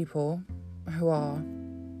trans people who are,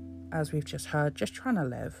 as we've just heard, just trying to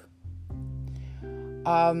live.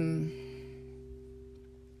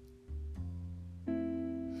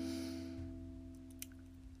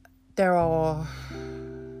 There are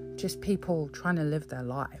just people trying to live their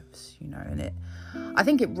lives, you know, and I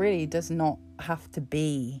think it really does not have to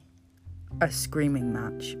be a screaming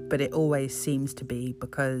match, but it always seems to be,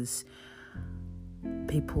 because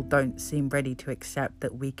people don't seem ready to accept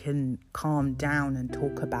that we can calm down and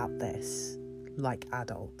talk about this like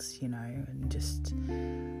adults, you know, and just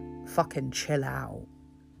fucking chill out,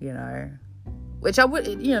 you know. Which I would,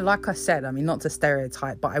 you know, like I said, I mean, not to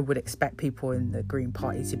stereotype, but I would expect people in the Green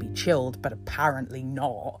Party to be chilled, but apparently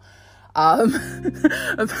not.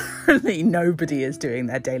 Apparently nobody is doing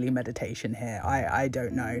their daily meditation here. I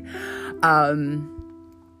don't know.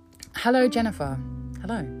 Hello, Jennifer.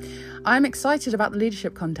 Hello. I'm excited about the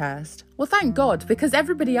leadership contest. Well, thank God, because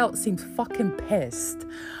everybody else seems fucking pissed.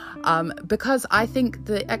 Because I think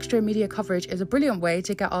the extra media coverage is a brilliant way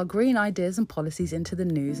to get our green ideas and policies into the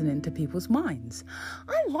news and into people's minds.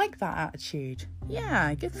 I like that attitude.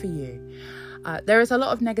 Yeah, good for you. There is a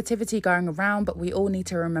lot of negativity going around, but we all need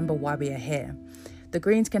to remember why we are here. The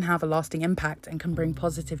Greens can have a lasting impact and can bring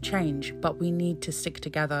positive change, but we need to stick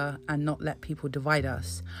together and not let people divide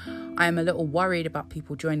us. I am a little worried about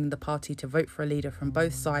people joining the party to vote for a leader from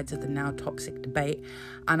both sides of the now toxic debate,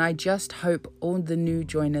 and I just hope all the new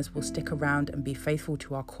joiners will stick around and be faithful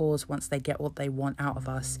to our cause once they get what they want out of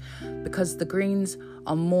us, because the Greens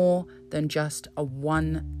are more than just a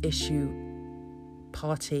one-issue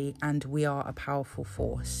party, and we are a powerful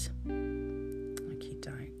force.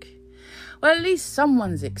 Well, at least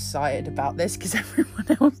someone's excited about this, because everyone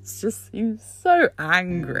else just seems so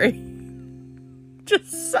angry.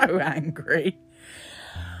 Just so angry.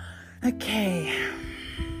 Okay.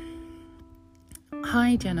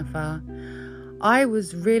 Hi, Jennifer. I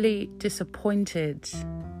was really disappointed. Sorry,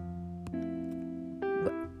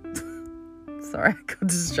 I got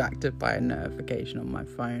distracted by a notification on my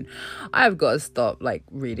phone. I have got to stop, like,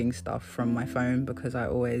 reading stuff from my phone, because I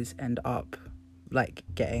always end up, like,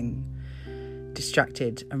 getting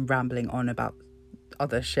distracted and rambling on about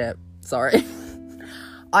other shit. Sorry.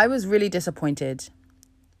 I was really disappointed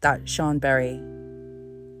that Sian Berry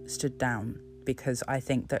stood down, because I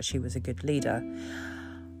think that she was a good leader.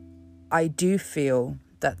 I do feel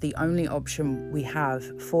that the only option we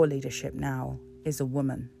have for leadership now is a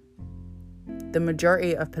woman. The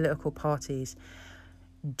majority of political parties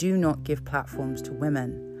do not give platforms to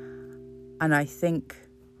women, and I think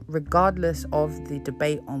regardless of the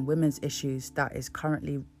debate on women's issues that is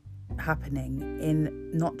currently happening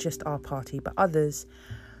in not just our party but others,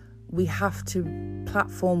 we have to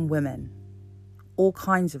platform women, all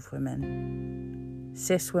kinds of women,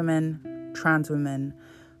 cis women, trans women,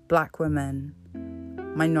 black women,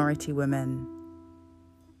 minority women.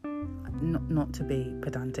 Not to be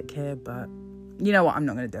pedantic here, but you know what, I'm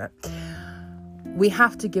not going to do it. We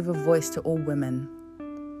have to give a voice to all women,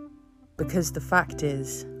 because the fact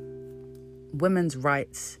is, women's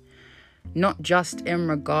rights, not just in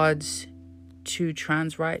regards to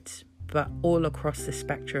trans rights, but all across the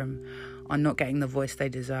spectrum, are not getting the voice they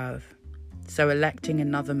deserve. So electing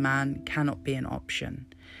another man cannot be an option.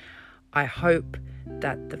 I hope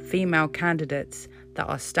that the female candidates that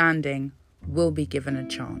are standing will be given a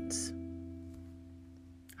chance.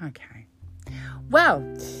 Okay. Well,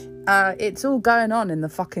 it's all going on in the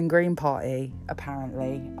fucking Green Party,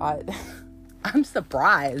 apparently. I'm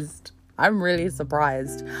surprised. I'm really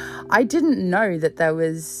surprised. I didn't know that there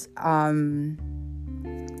was... I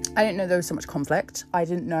didn't know there was so much conflict. I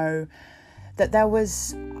didn't know that there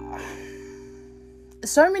was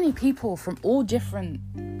so many people from all different,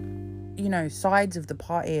 sides of the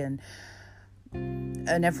party and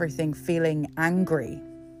everything feeling angry.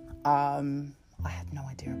 I had no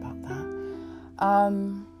idea about that.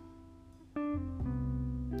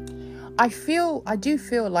 I do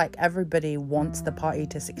feel like everybody wants the party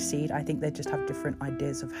to succeed. I think they just have different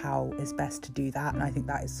ideas of how is best to do that. And I think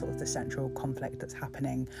that is sort of the central conflict that's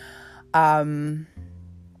happening. And,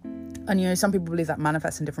 some people believe that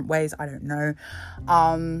manifests in different ways. I don't know.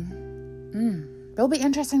 It'll be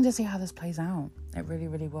interesting to see how this plays out. It really,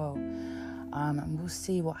 really will. And we'll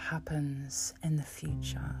see what happens in the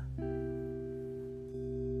future.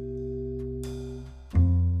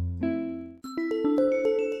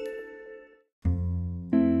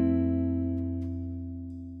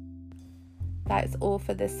 That is all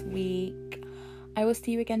for this week. I will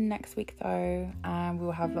see you again next week though, and we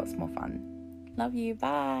will have lots more fun. Love you.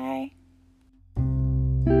 Bye.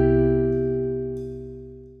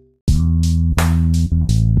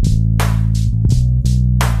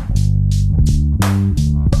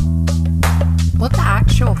 What the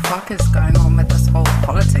actual fuck is going on with this whole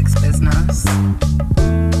politics business?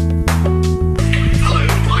 Hello,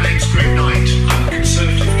 my name's Greg Knight. I'm a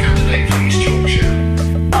Conservative candidate for East Yorkshire.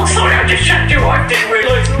 Oh, sorry, I just checked your wife, didn't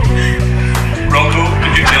realise. Rocco,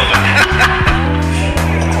 did you kill them?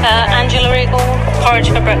 Angela Regal, porridge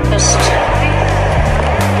for breakfast.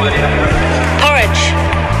 Porridge.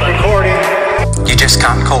 Recording. You just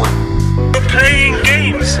can't call it. You're playing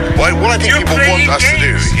games. What I think people want us to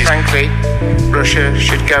do is... Frankly, Russia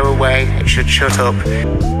should go away. It should shut up.